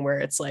whole thing where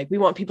it's like, we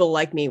want people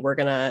like me. We're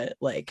gonna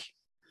like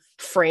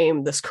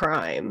frame this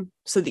crime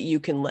so that you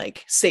can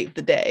like save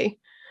the day.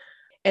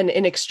 And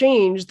in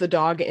exchange, the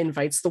dog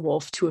invites the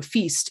wolf to a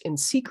feast in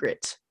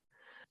secret.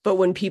 But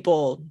when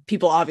people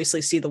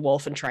obviously see the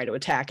wolf and try to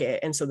attack it,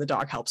 and so the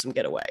dog helps him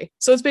get away.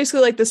 So it's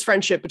basically like this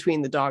friendship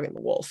between the dog and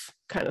the wolf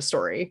kind of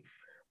story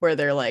where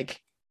they're like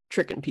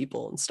tricking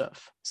people and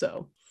stuff.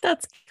 So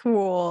that's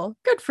cool.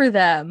 Good for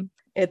them.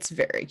 It's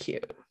very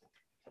cute.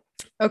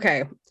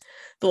 Okay.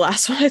 The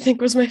last one I think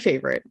was my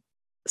favorite.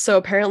 So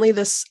apparently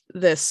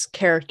this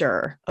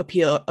character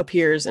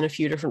appears in a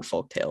few different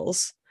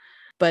folktales,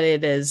 but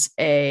it is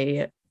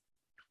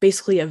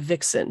basically a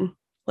vixen,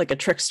 like a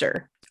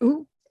trickster.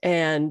 Ooh.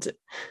 And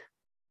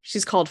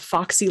she's called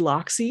Foxy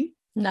Loxy.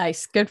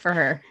 Nice. Good for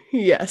her.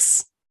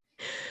 Yes.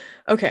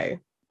 Okay.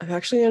 I'm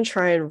actually going to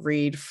try and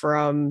read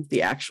from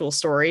the actual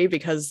story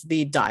because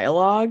the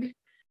dialogue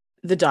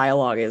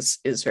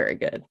is very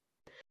good.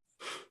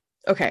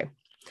 Okay.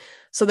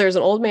 So there's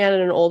an old man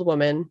and an old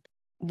woman.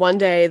 One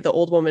day, the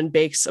old woman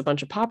bakes a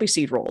bunch of poppy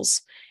seed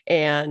rolls,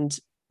 and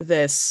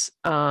this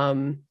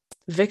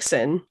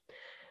vixen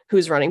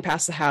who's running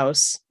past the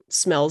house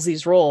smells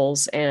these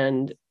rolls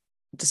and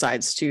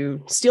decides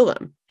to steal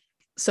them.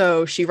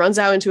 So she runs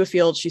out into a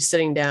field. She's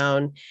sitting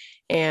down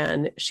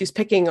and she's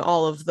picking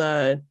all of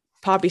the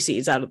poppy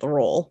seeds out of the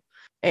roll.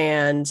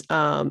 And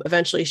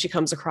eventually she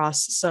comes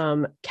across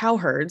some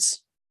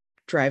cowherds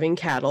driving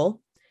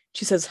cattle.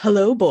 She says,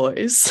 "Hello,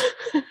 boys."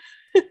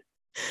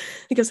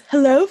 He goes,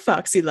 "Hello,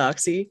 Foxy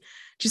Loxy."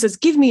 She says,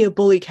 "Give me a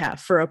bully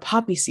calf for a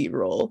poppy seed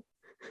roll."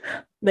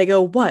 They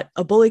go, "What?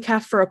 A bully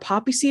calf for a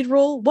poppy seed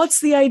roll? What's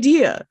the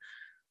idea?"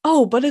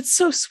 "Oh, but it's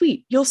so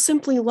sweet. You'll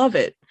simply love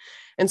it."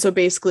 And so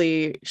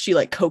basically she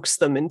like coaxed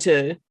them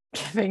into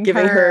giving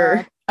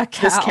her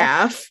this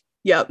calf.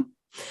 Yep.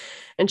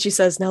 And she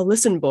says, "Now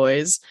listen,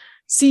 boys,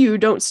 see you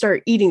don't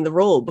start eating the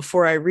roll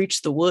before I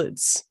reach the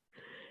woods."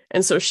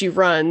 And so she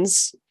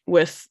runs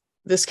with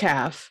this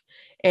calf,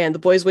 and the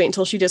boys wait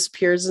until she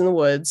disappears in the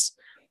woods,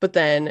 but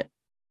then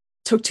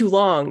took too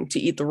long to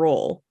eat the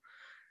roll.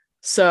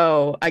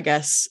 So I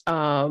guess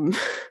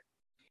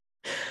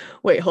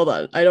wait, hold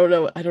on. I don't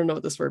know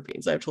what this word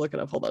means. I have to look it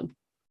up. Hold on.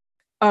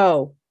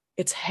 Oh,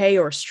 it's hay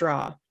or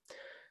straw.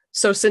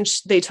 So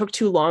since they took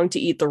too long to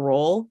eat the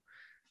roll,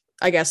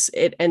 I guess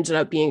it ended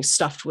up being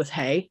stuffed with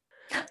hay.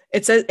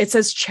 It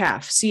says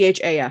chaff,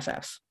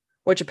 CHAFF,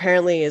 which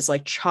apparently is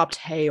like chopped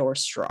hay or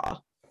straw.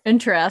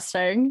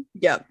 Interesting.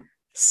 Yep.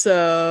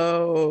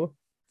 So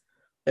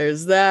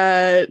there's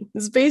that.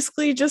 It's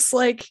basically just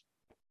like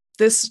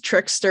this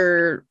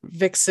trickster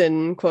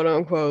vixen, quote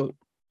unquote,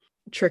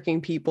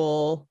 tricking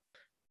people.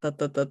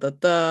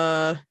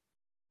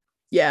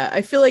 Yeah,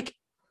 I feel like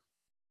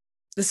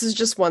this is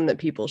just one that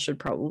people should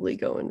probably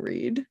go and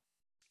read.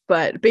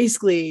 But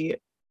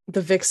basically,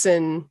 the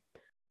vixen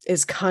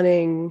is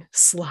cunning,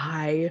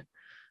 sly,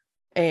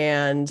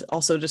 and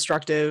also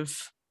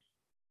destructive.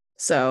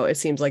 So it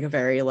seems like a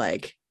very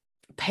like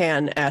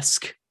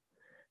Pan-esque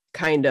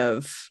kind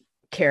of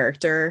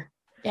character.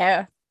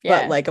 Yeah.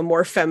 But like a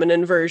more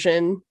feminine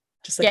version.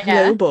 Just like,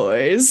 hello,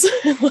 boys.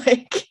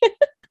 Like,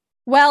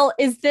 well,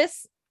 is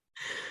this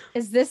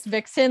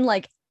vixen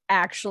like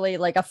actually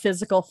like a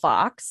physical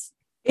fox?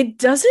 It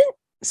doesn't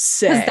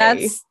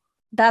say.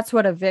 That's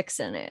what a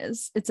vixen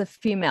is. It's a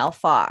female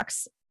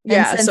fox.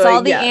 Yeah, and since so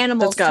all the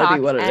animals that's gotta talk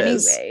be what it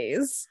anyways.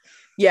 Is.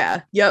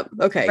 Yeah. Yep.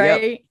 Okay.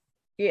 Right? Yep.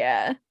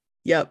 Yeah.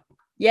 Yep.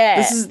 Yeah.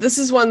 This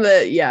is one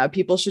that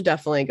people should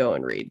definitely go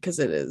and read because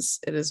it is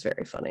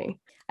very funny.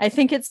 I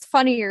think it's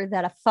funnier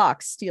that a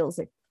fox steals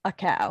a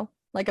cow,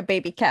 like a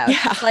baby cow.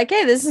 Yeah. Like,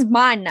 hey, this is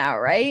mine now,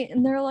 right?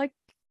 And they're like,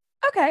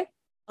 okay.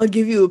 I'll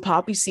give you a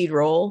poppy seed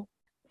roll,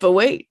 but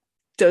wait,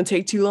 don't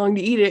take too long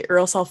to eat it or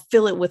else I'll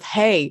fill it with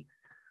hay.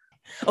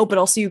 Oh, but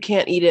also you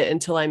can't eat it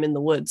until I'm in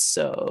the woods,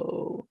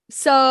 so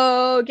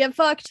get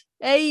fucked.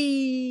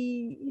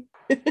 Hey.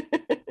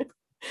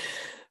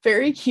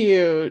 Very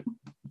cute.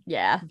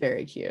 Yeah.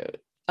 Very cute.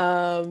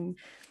 But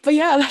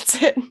yeah,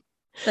 that's it.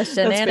 The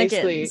shenanigans.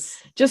 That's basically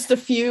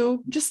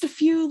just a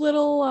few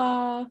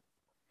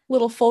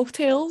little folk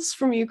tales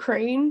from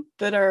Ukraine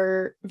that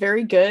are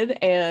very good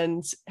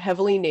and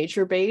heavily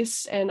nature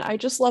based, and I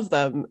just love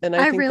them, and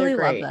I think really they're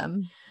great. love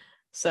them.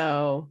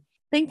 So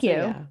thank you.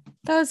 Yeah.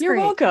 That was You're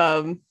great.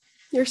 welcome.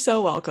 You're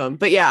so welcome.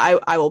 But yeah,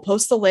 I will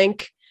post the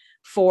link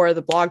for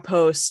the blog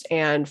post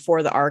and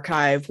for the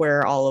archive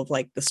where all of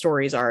like the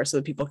stories are so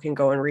that people can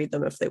go and read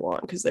them if they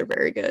want because they're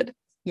very good.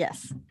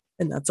 Yes.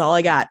 And that's all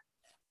I got.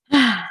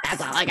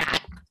 That's all I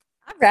got.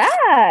 All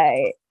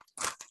right.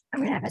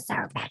 I'm gonna have a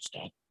Sour Patch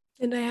Kid.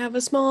 And I have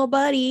a small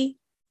buddy.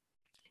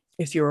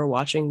 If you were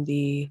watching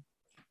the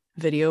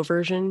video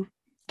version,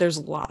 there's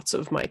lots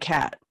of my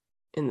cat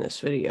in this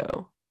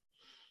video.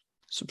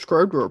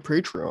 Subscribe to our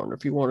Patreon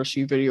if you want to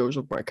see videos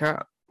of my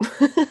cat.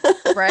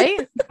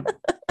 Right?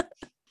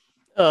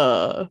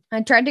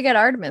 I tried to get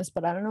Artemis,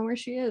 but I don't know where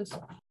she is.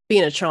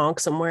 being a chonk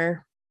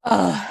somewhere.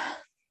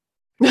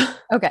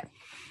 Okay.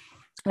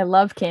 I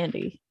love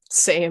candy.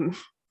 Same.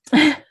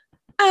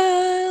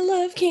 I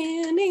love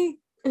candy.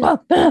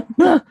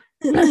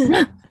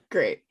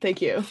 Great.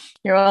 Thank you.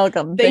 You're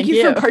welcome. Thank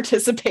you for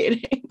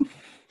participating.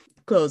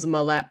 Close my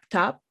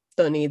laptop.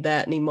 Don't need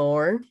that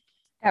anymore.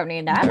 Don't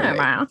need that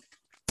anymore.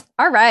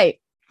 All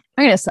right.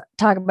 I'm going to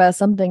talk about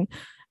something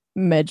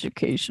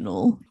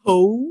educational.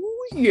 Oh,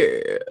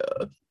 yeah.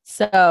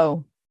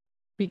 So,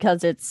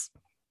 because it's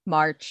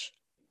March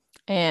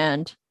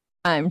and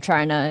I'm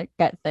trying to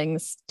get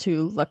things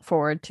to look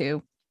forward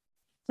to,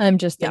 I'm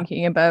just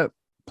thinking about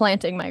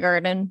planting my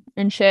garden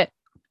and shit.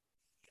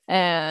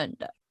 And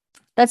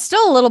that's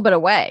still a little bit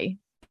away.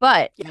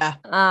 But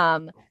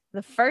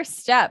the first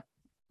step,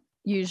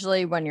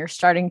 usually when you're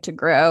starting to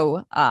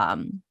grow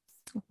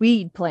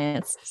weed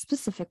plants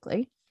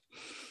specifically,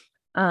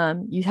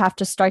 you have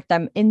to start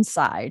them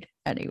inside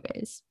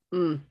anyways.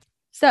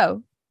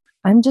 So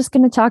I'm just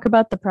going to talk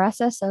about the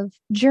process of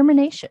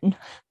germination.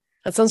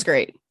 That sounds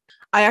great.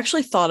 I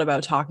actually thought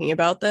about talking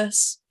about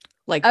this.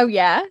 Like, oh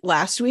yeah,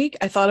 last week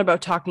I thought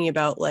about talking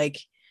about like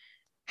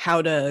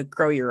how to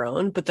grow your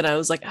own, but then I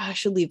was like, I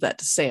should leave that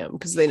to Sam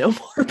because they know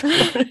more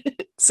about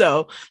it.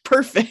 So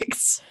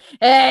perfect.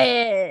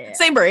 Hey,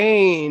 same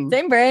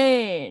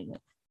brain.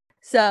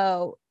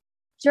 So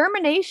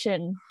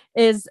germination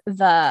is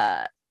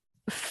the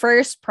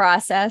first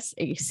process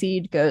a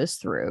seed goes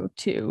through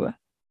to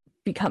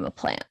become a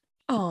plant.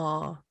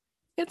 Oh,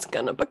 it's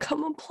gonna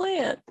become a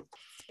plant.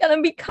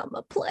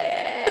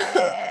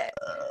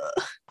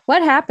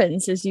 What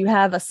happens is you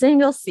have a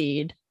single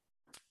seed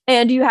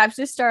and you have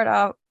to start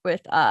out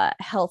with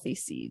healthy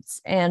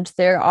seeds, and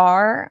there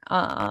are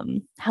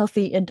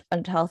healthy and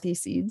unhealthy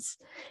seeds,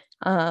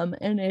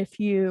 and if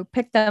you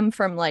pick them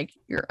from like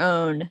your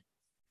own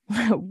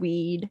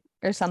weed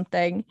or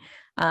something,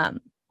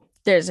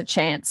 there's a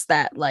chance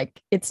that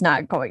like it's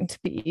not going to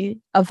be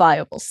a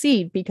viable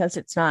seed because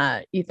it's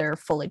not either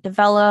fully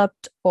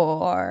developed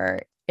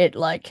or it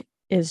like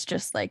is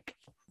just like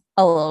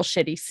a little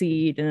shitty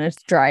seed and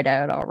it's dried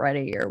out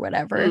already or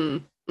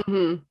whatever.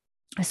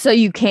 So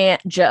you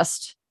can't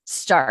just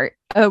start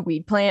a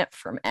weed plant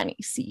from any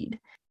seed.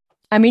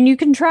 I mean, you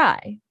can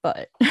try,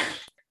 but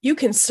you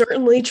can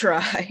certainly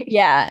try.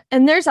 Yeah.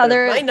 And there's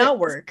other, it might not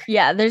work.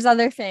 Yeah. There's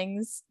other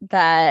things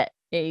that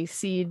a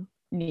seed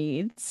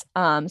needs.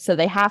 So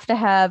they have to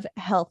have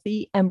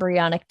healthy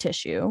embryonic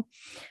tissue.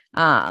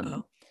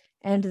 And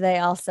they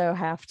also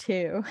have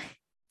to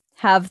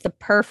have the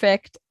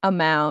perfect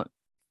amount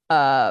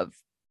of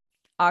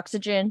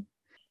oxygen,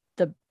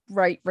 the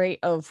right rate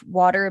of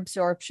water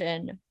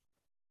absorption,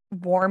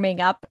 warming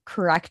up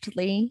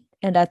correctly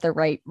and at the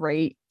right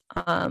rate,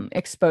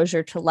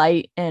 exposure to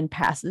light and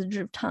passage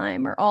of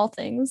time are all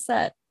things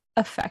that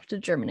affect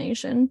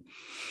germination.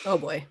 Oh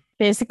boy.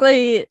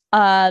 Basically,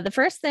 the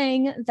first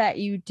thing that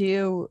you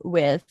do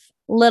with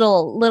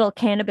little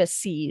cannabis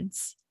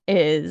seeds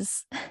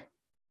is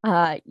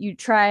you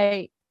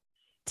try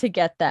to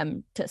get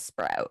them to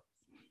sprout.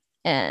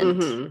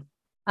 And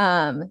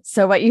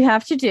so what you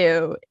have to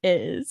do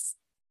is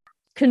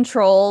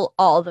control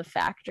all the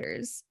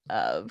factors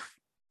of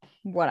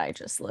what I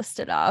just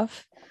listed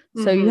off.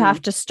 So you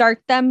have to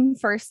start them,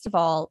 first of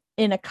all,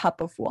 in a cup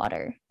of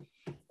water.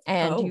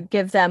 And you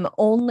give them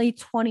only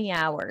 20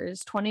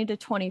 to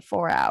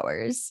 24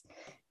 hours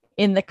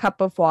in the cup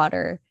of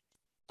water.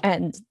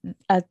 And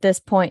at this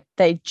point,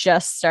 they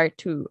just start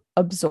to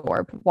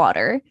absorb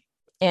water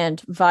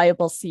and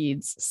viable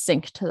seeds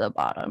sink to the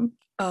bottom.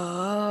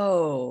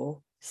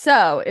 Oh.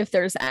 So if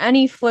there's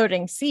any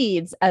floating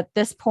seeds at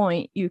this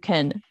point, you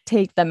can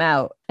take them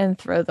out and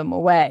throw them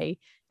away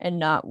and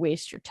not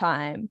waste your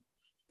time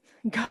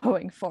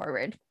going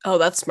forward. Oh,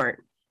 that's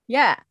smart.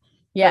 Yeah.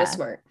 That's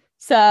smart.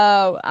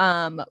 So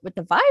with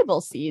the viable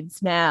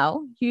seeds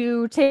now,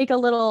 you take a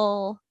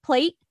little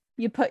plate,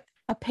 you put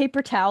a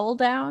paper towel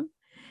down,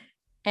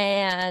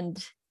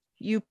 and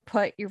you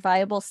put your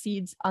viable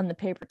seeds on the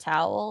paper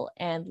towel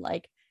and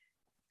like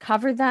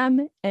cover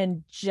them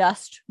and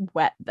just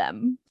wet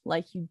them.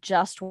 Like you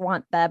just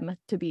want them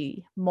to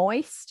be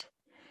moist.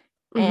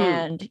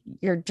 And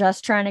you're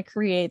just trying to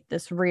create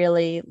this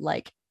really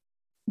like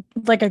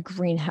a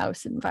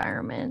greenhouse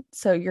environment.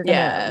 So you're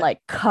gonna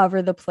like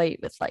cover the plate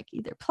with like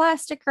either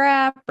plastic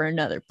wrap or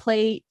another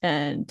plate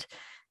and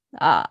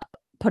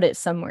put it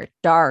somewhere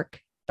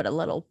dark but a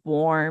little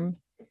warm.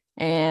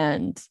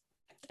 And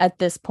at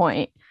this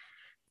point,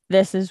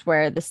 this is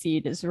where the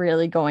seed is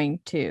really going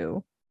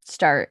to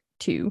start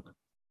to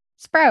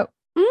sprout.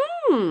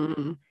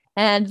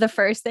 And the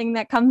first thing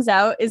that comes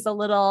out is a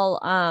little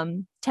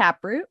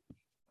taproot.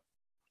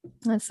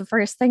 That's the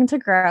first thing to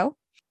grow.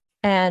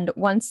 And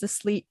once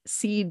the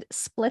seed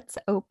splits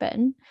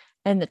open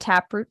and the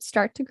taproots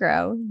start to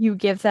grow, you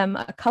give them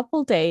a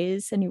couple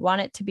days, and you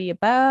want it to be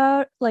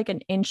about like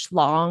an inch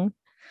long.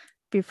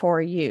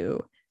 before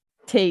you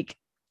take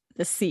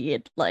the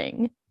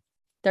seedling.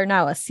 They're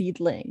now a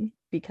seedling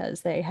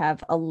because they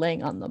have a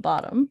ling on the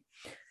bottom.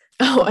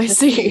 Oh, I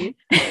see.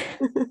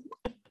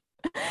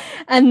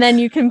 And then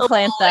you can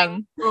plant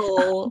them.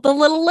 The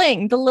little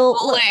ling.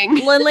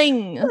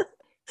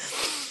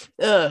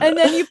 And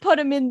then you put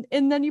them in,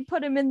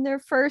 their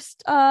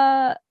first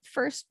pot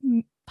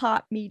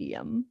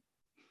medium.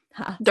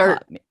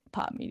 Dirt.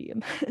 Pot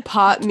medium.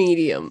 Pot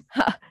medium.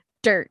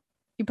 Dirt.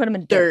 You put them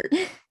in dirt.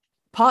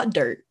 Pot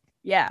dirt.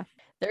 Yeah.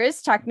 There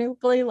is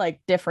technically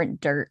like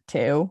different dirt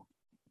too.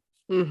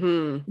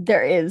 Mm-hmm.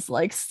 There is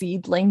like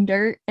seedling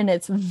dirt, and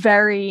it's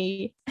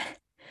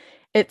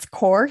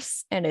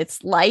coarse and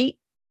it's light,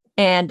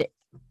 and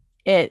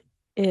it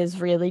is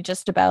really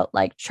just about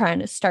like trying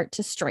to start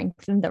to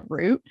strengthen the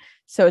root.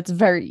 So it's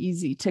very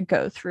easy to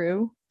go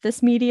through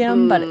this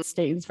medium, but it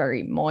stays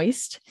very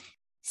moist.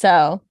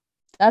 So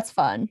that's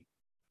fun.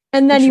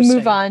 And then you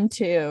move on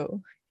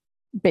to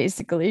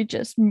basically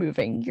just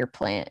moving your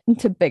plant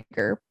into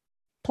bigger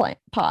plant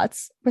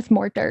pots with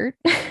more dirt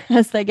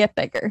as they get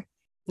bigger.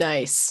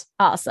 Nice.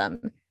 Awesome.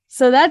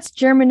 So that's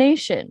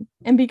germination.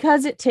 And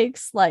because it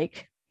takes the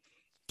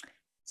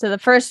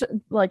first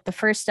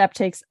step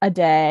takes a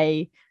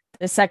day,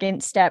 the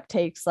second step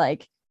takes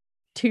like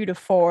 2 to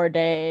 4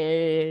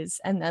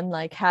 days, and then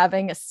like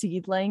having a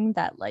seedling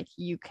that like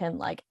you can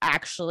like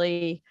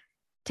actually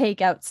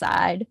take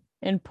outside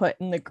and put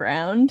in the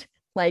ground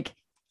like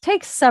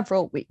takes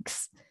several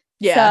weeks.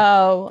 Yeah.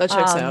 So that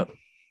checks out.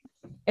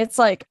 It's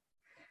like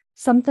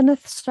something to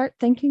start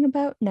thinking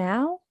about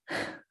now.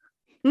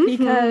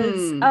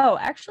 Because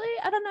actually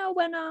I don't know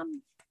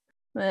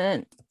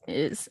when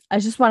is. I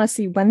just want to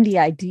see when the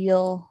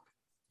ideal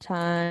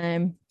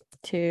time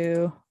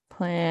to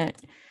plant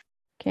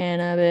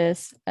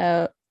cannabis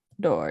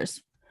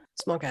outdoors.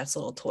 Small cat's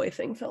little toy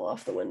thing fell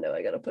off the window.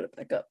 I gotta put it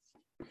back up.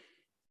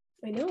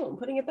 I know, I'm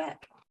putting it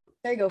back.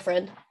 There you go,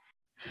 friend.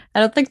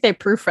 I don't think they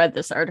proofread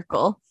this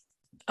article.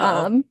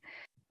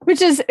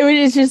 Which is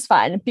just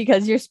fine,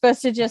 because you're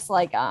supposed to just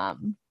like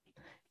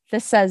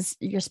this says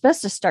you're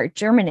supposed to start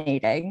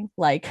germinating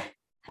like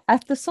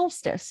at the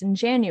solstice in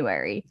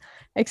January,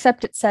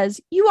 except it says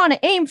you want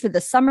to aim for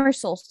the summer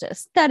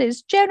solstice. That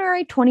is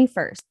January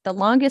 21st, the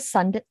longest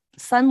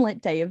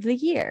sunlit day of the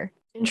year.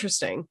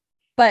 Interesting.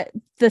 But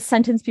the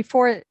sentence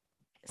before it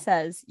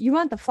says you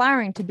want the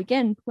flowering to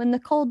begin when the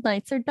cold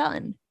nights are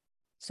done.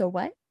 So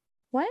what?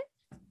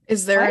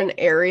 Is there an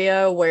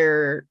area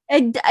where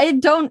I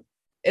don't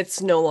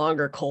it's no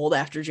longer cold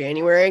after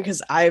January?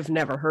 Because I've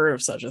never heard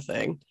of such a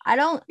thing. I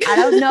don't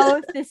know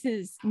if this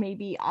is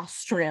maybe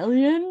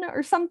Australian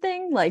or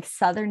something, like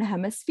Southern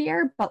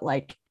Hemisphere, but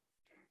like,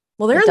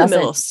 well, they're in the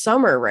middle of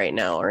summer right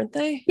now, aren't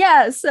they?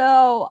 Yeah.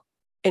 So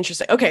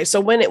interesting. Okay, so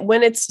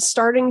when it's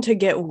starting to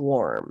get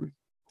warm,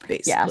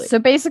 basically. Yeah. So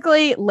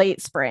basically,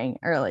 late spring,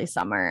 early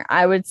summer.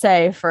 I would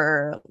say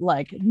for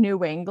like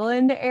New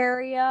England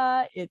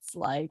area, it's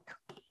like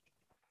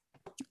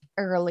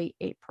early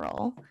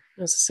April.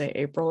 I was to say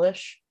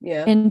April-ish,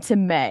 yeah, into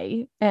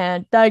May,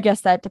 and I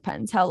guess that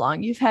depends how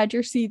long you've had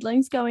your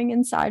seedlings going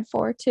inside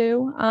for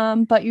too.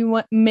 But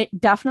you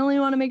definitely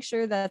want to make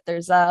sure that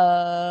there's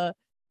not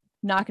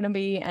going to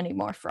be any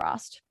more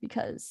frost,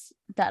 because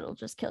that'll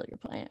just kill your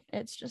plant.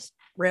 It's just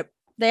rip.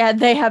 They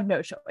have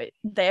no choice.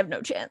 They have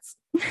no chance.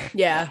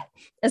 Yeah,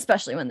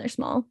 especially when they're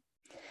small.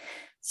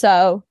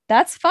 So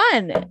that's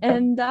fun,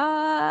 and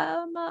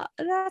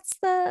that's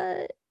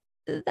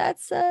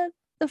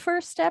the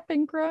first step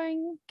in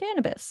growing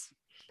cannabis.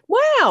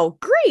 Wow,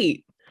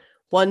 great.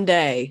 One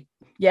day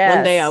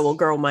I will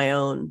grow my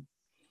own.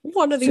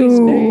 One of these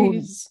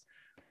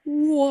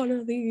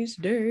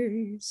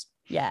days.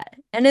 Yeah.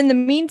 And in the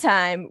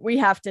meantime, we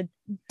have to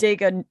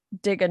dig a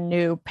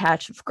new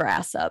patch of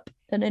grass up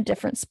in a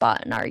different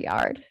spot in our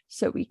yard,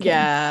 so we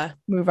can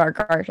move our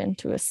garden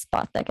to a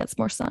spot that gets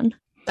more sun.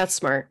 That's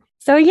smart.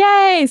 So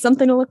yay,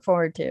 something to look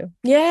forward to.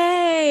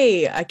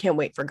 Yay. I can't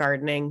wait for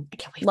gardening. I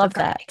can't wait for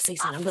gardening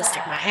season. I'm gonna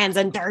stick my hands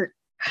in dirt.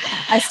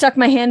 I stuck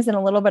my hands in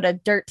a little bit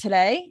of dirt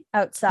today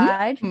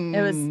outside.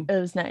 It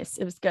was nice.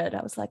 It was good.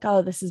 I was like,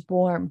 oh, this is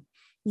warm.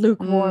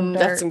 Lukewarm dirt.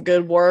 That's some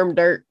good warm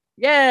dirt.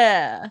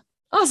 Yeah.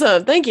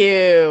 Awesome. Thank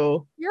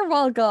you. You're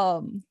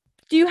welcome.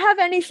 Do you have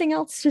anything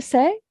else to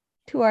say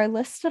to our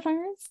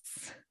listeners?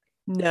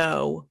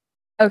 No.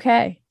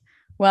 Okay.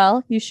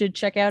 Well, you should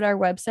check out our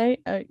website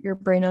at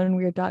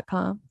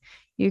yourbrainonweird.com.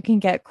 You can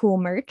get cool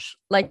merch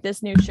like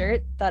this new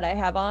shirt that I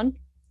have on.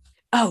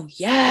 Oh,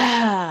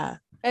 yeah.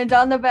 And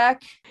on the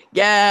back.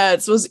 Yeah,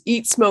 it says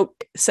Eat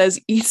Smoke,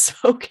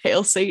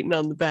 Hail Satan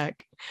on the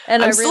back.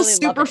 And I'm still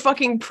super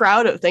fucking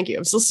proud of, thank you.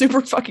 I'm still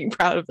super fucking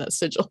proud of that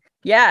sigil.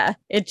 Yeah,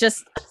 it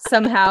just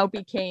somehow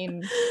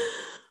became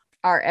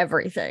our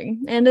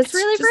everything. And it's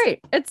really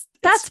great.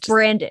 That's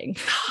branding.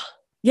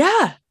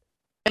 Yeah.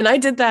 And I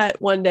did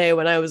that one day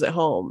when I was at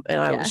home,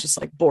 and I was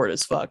just like bored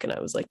as fuck. And I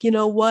was like, you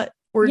know what?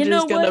 We're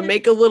just going to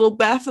make a little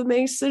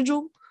Baphomet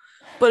sigil.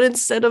 But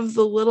instead of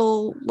the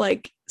little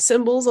like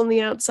symbols on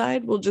the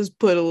outside, we'll just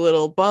put a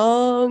little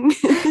bong.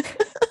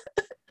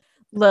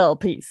 Little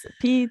piece of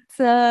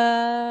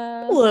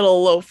pizza.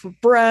 Little loaf of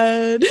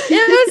bread.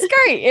 It was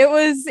great. It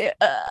was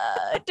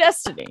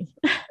destiny.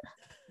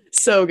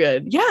 So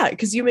good. Yeah,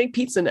 because you make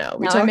pizza now.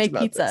 We Now I talked make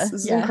about pizza. this.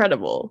 This is Yeah.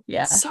 incredible.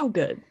 Yeah. So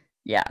good.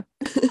 Yeah.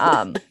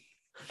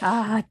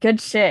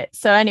 Good shit.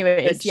 So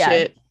anyways, Good yeah.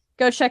 shit.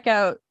 Go check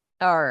out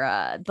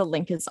our the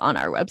link is on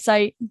our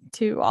website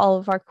to all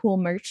of our cool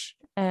merch.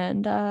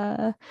 And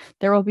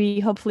there will be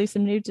hopefully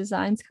some new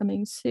designs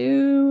coming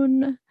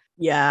soon.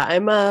 Yeah,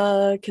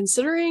 I'm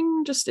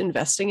considering just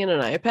investing in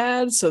an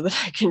iPad so that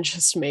I can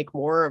just make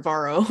more of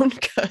our own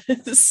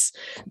because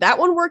that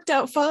one worked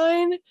out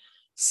fine.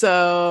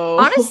 So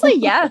Honestly,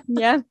 yeah.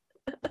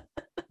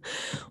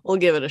 we'll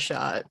give it a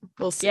shot.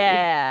 We'll see.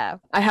 Yeah.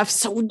 I have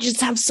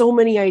so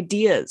many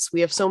ideas.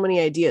 We have so many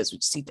ideas. We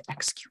just need to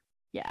execute.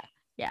 Yeah.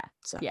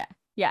 So Yeah.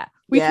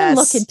 We can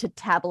look Yes. into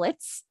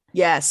tablets.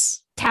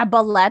 yes.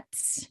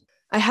 Tablets.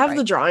 I have Right.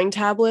 the drawing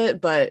tablet,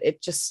 but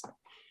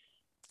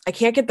I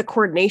can't get the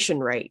coordination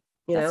right,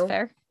 you That's know?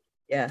 fair.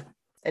 Yeah.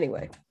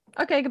 Anyway.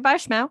 Okay, goodbye,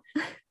 Schmau.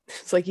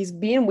 It's like he's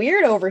being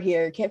weird over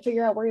here. Can't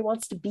figure out where he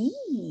wants to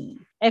be.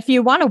 If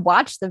you want to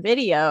watch the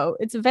video,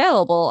 it's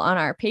available on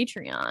our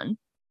Patreon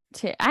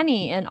to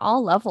any and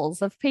all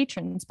levels of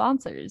patron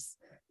sponsors.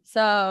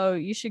 So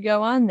you should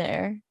go on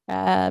there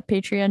at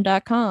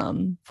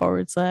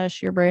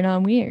patreon.com/your brain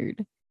on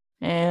weird.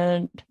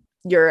 And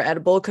Your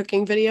edible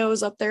cooking video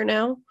is up there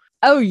now.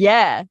 oh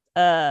yeah.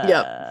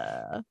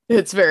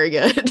 It's very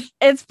good.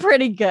 It's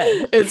pretty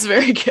good. It's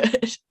very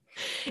good.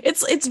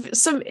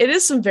 It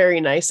is some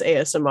very nice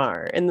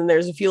ASMR. And then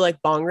there's a few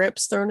like bong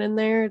rips thrown in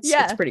there. It's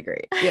pretty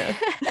great. Yeah.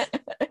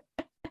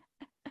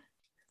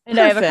 And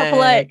I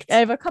Perfect.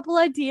 have a couple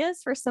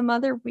ideas for some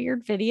other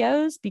weird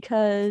videos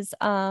because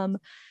I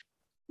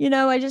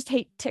just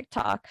hate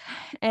TikTok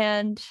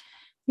and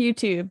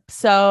YouTube.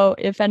 So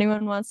if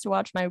anyone wants to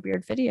watch my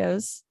weird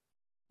videos,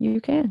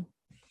 you can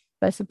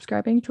by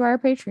subscribing to our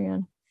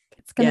Patreon.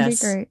 It's gonna be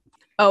great.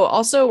 Oh,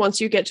 also once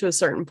you get to a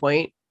certain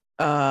point,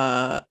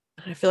 I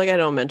feel like I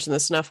don't mention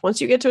this enough. Once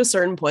you get to a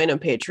certain point on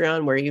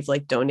Patreon where you've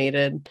like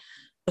donated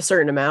a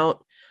certain amount,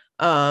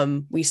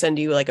 we send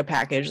you like a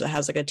package that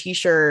has like a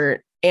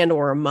t-shirt and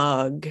or a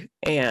mug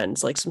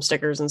and like some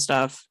stickers and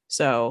stuff.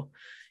 So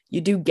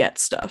you do get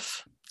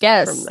stuff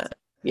from that.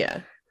 Yeah.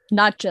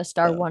 Not just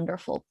our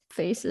wonderful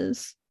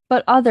faces,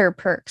 but other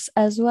perks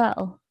as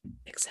well.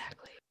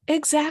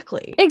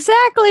 Exactly.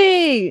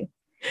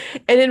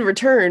 And in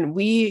return,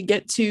 we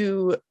get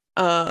to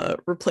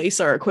replace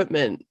our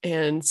equipment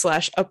and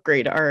 /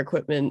 upgrade our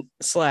equipment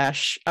 /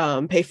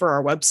 pay for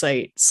our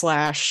website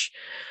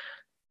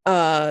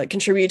 /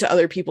 contribute to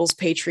other people's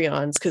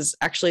Patreons, because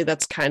actually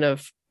that's kind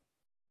of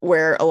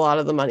where a lot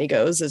of the money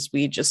goes, is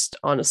we just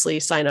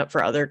honestly sign up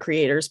for other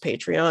creators'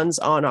 Patreons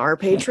on our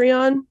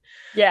Patreon.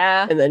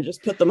 Yeah. And then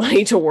just put the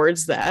money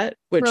towards that,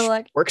 which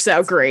works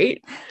out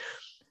great.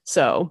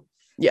 So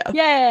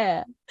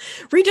yeah.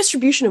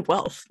 Redistribution of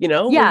wealth, Yeah.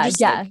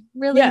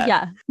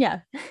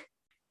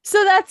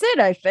 So that's it,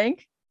 I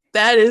think.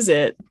 That is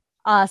it.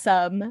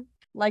 Awesome.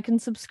 Like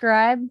and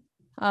subscribe.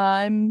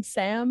 I'm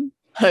Sam.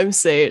 I'm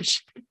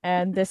Sage.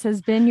 And this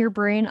has been your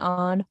brain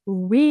on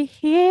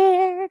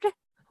weird.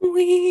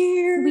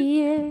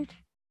 Weird.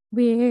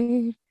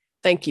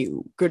 Thank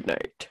you. Good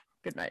night.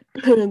 Good night.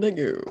 Thank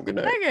you. Good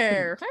night. Thank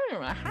you.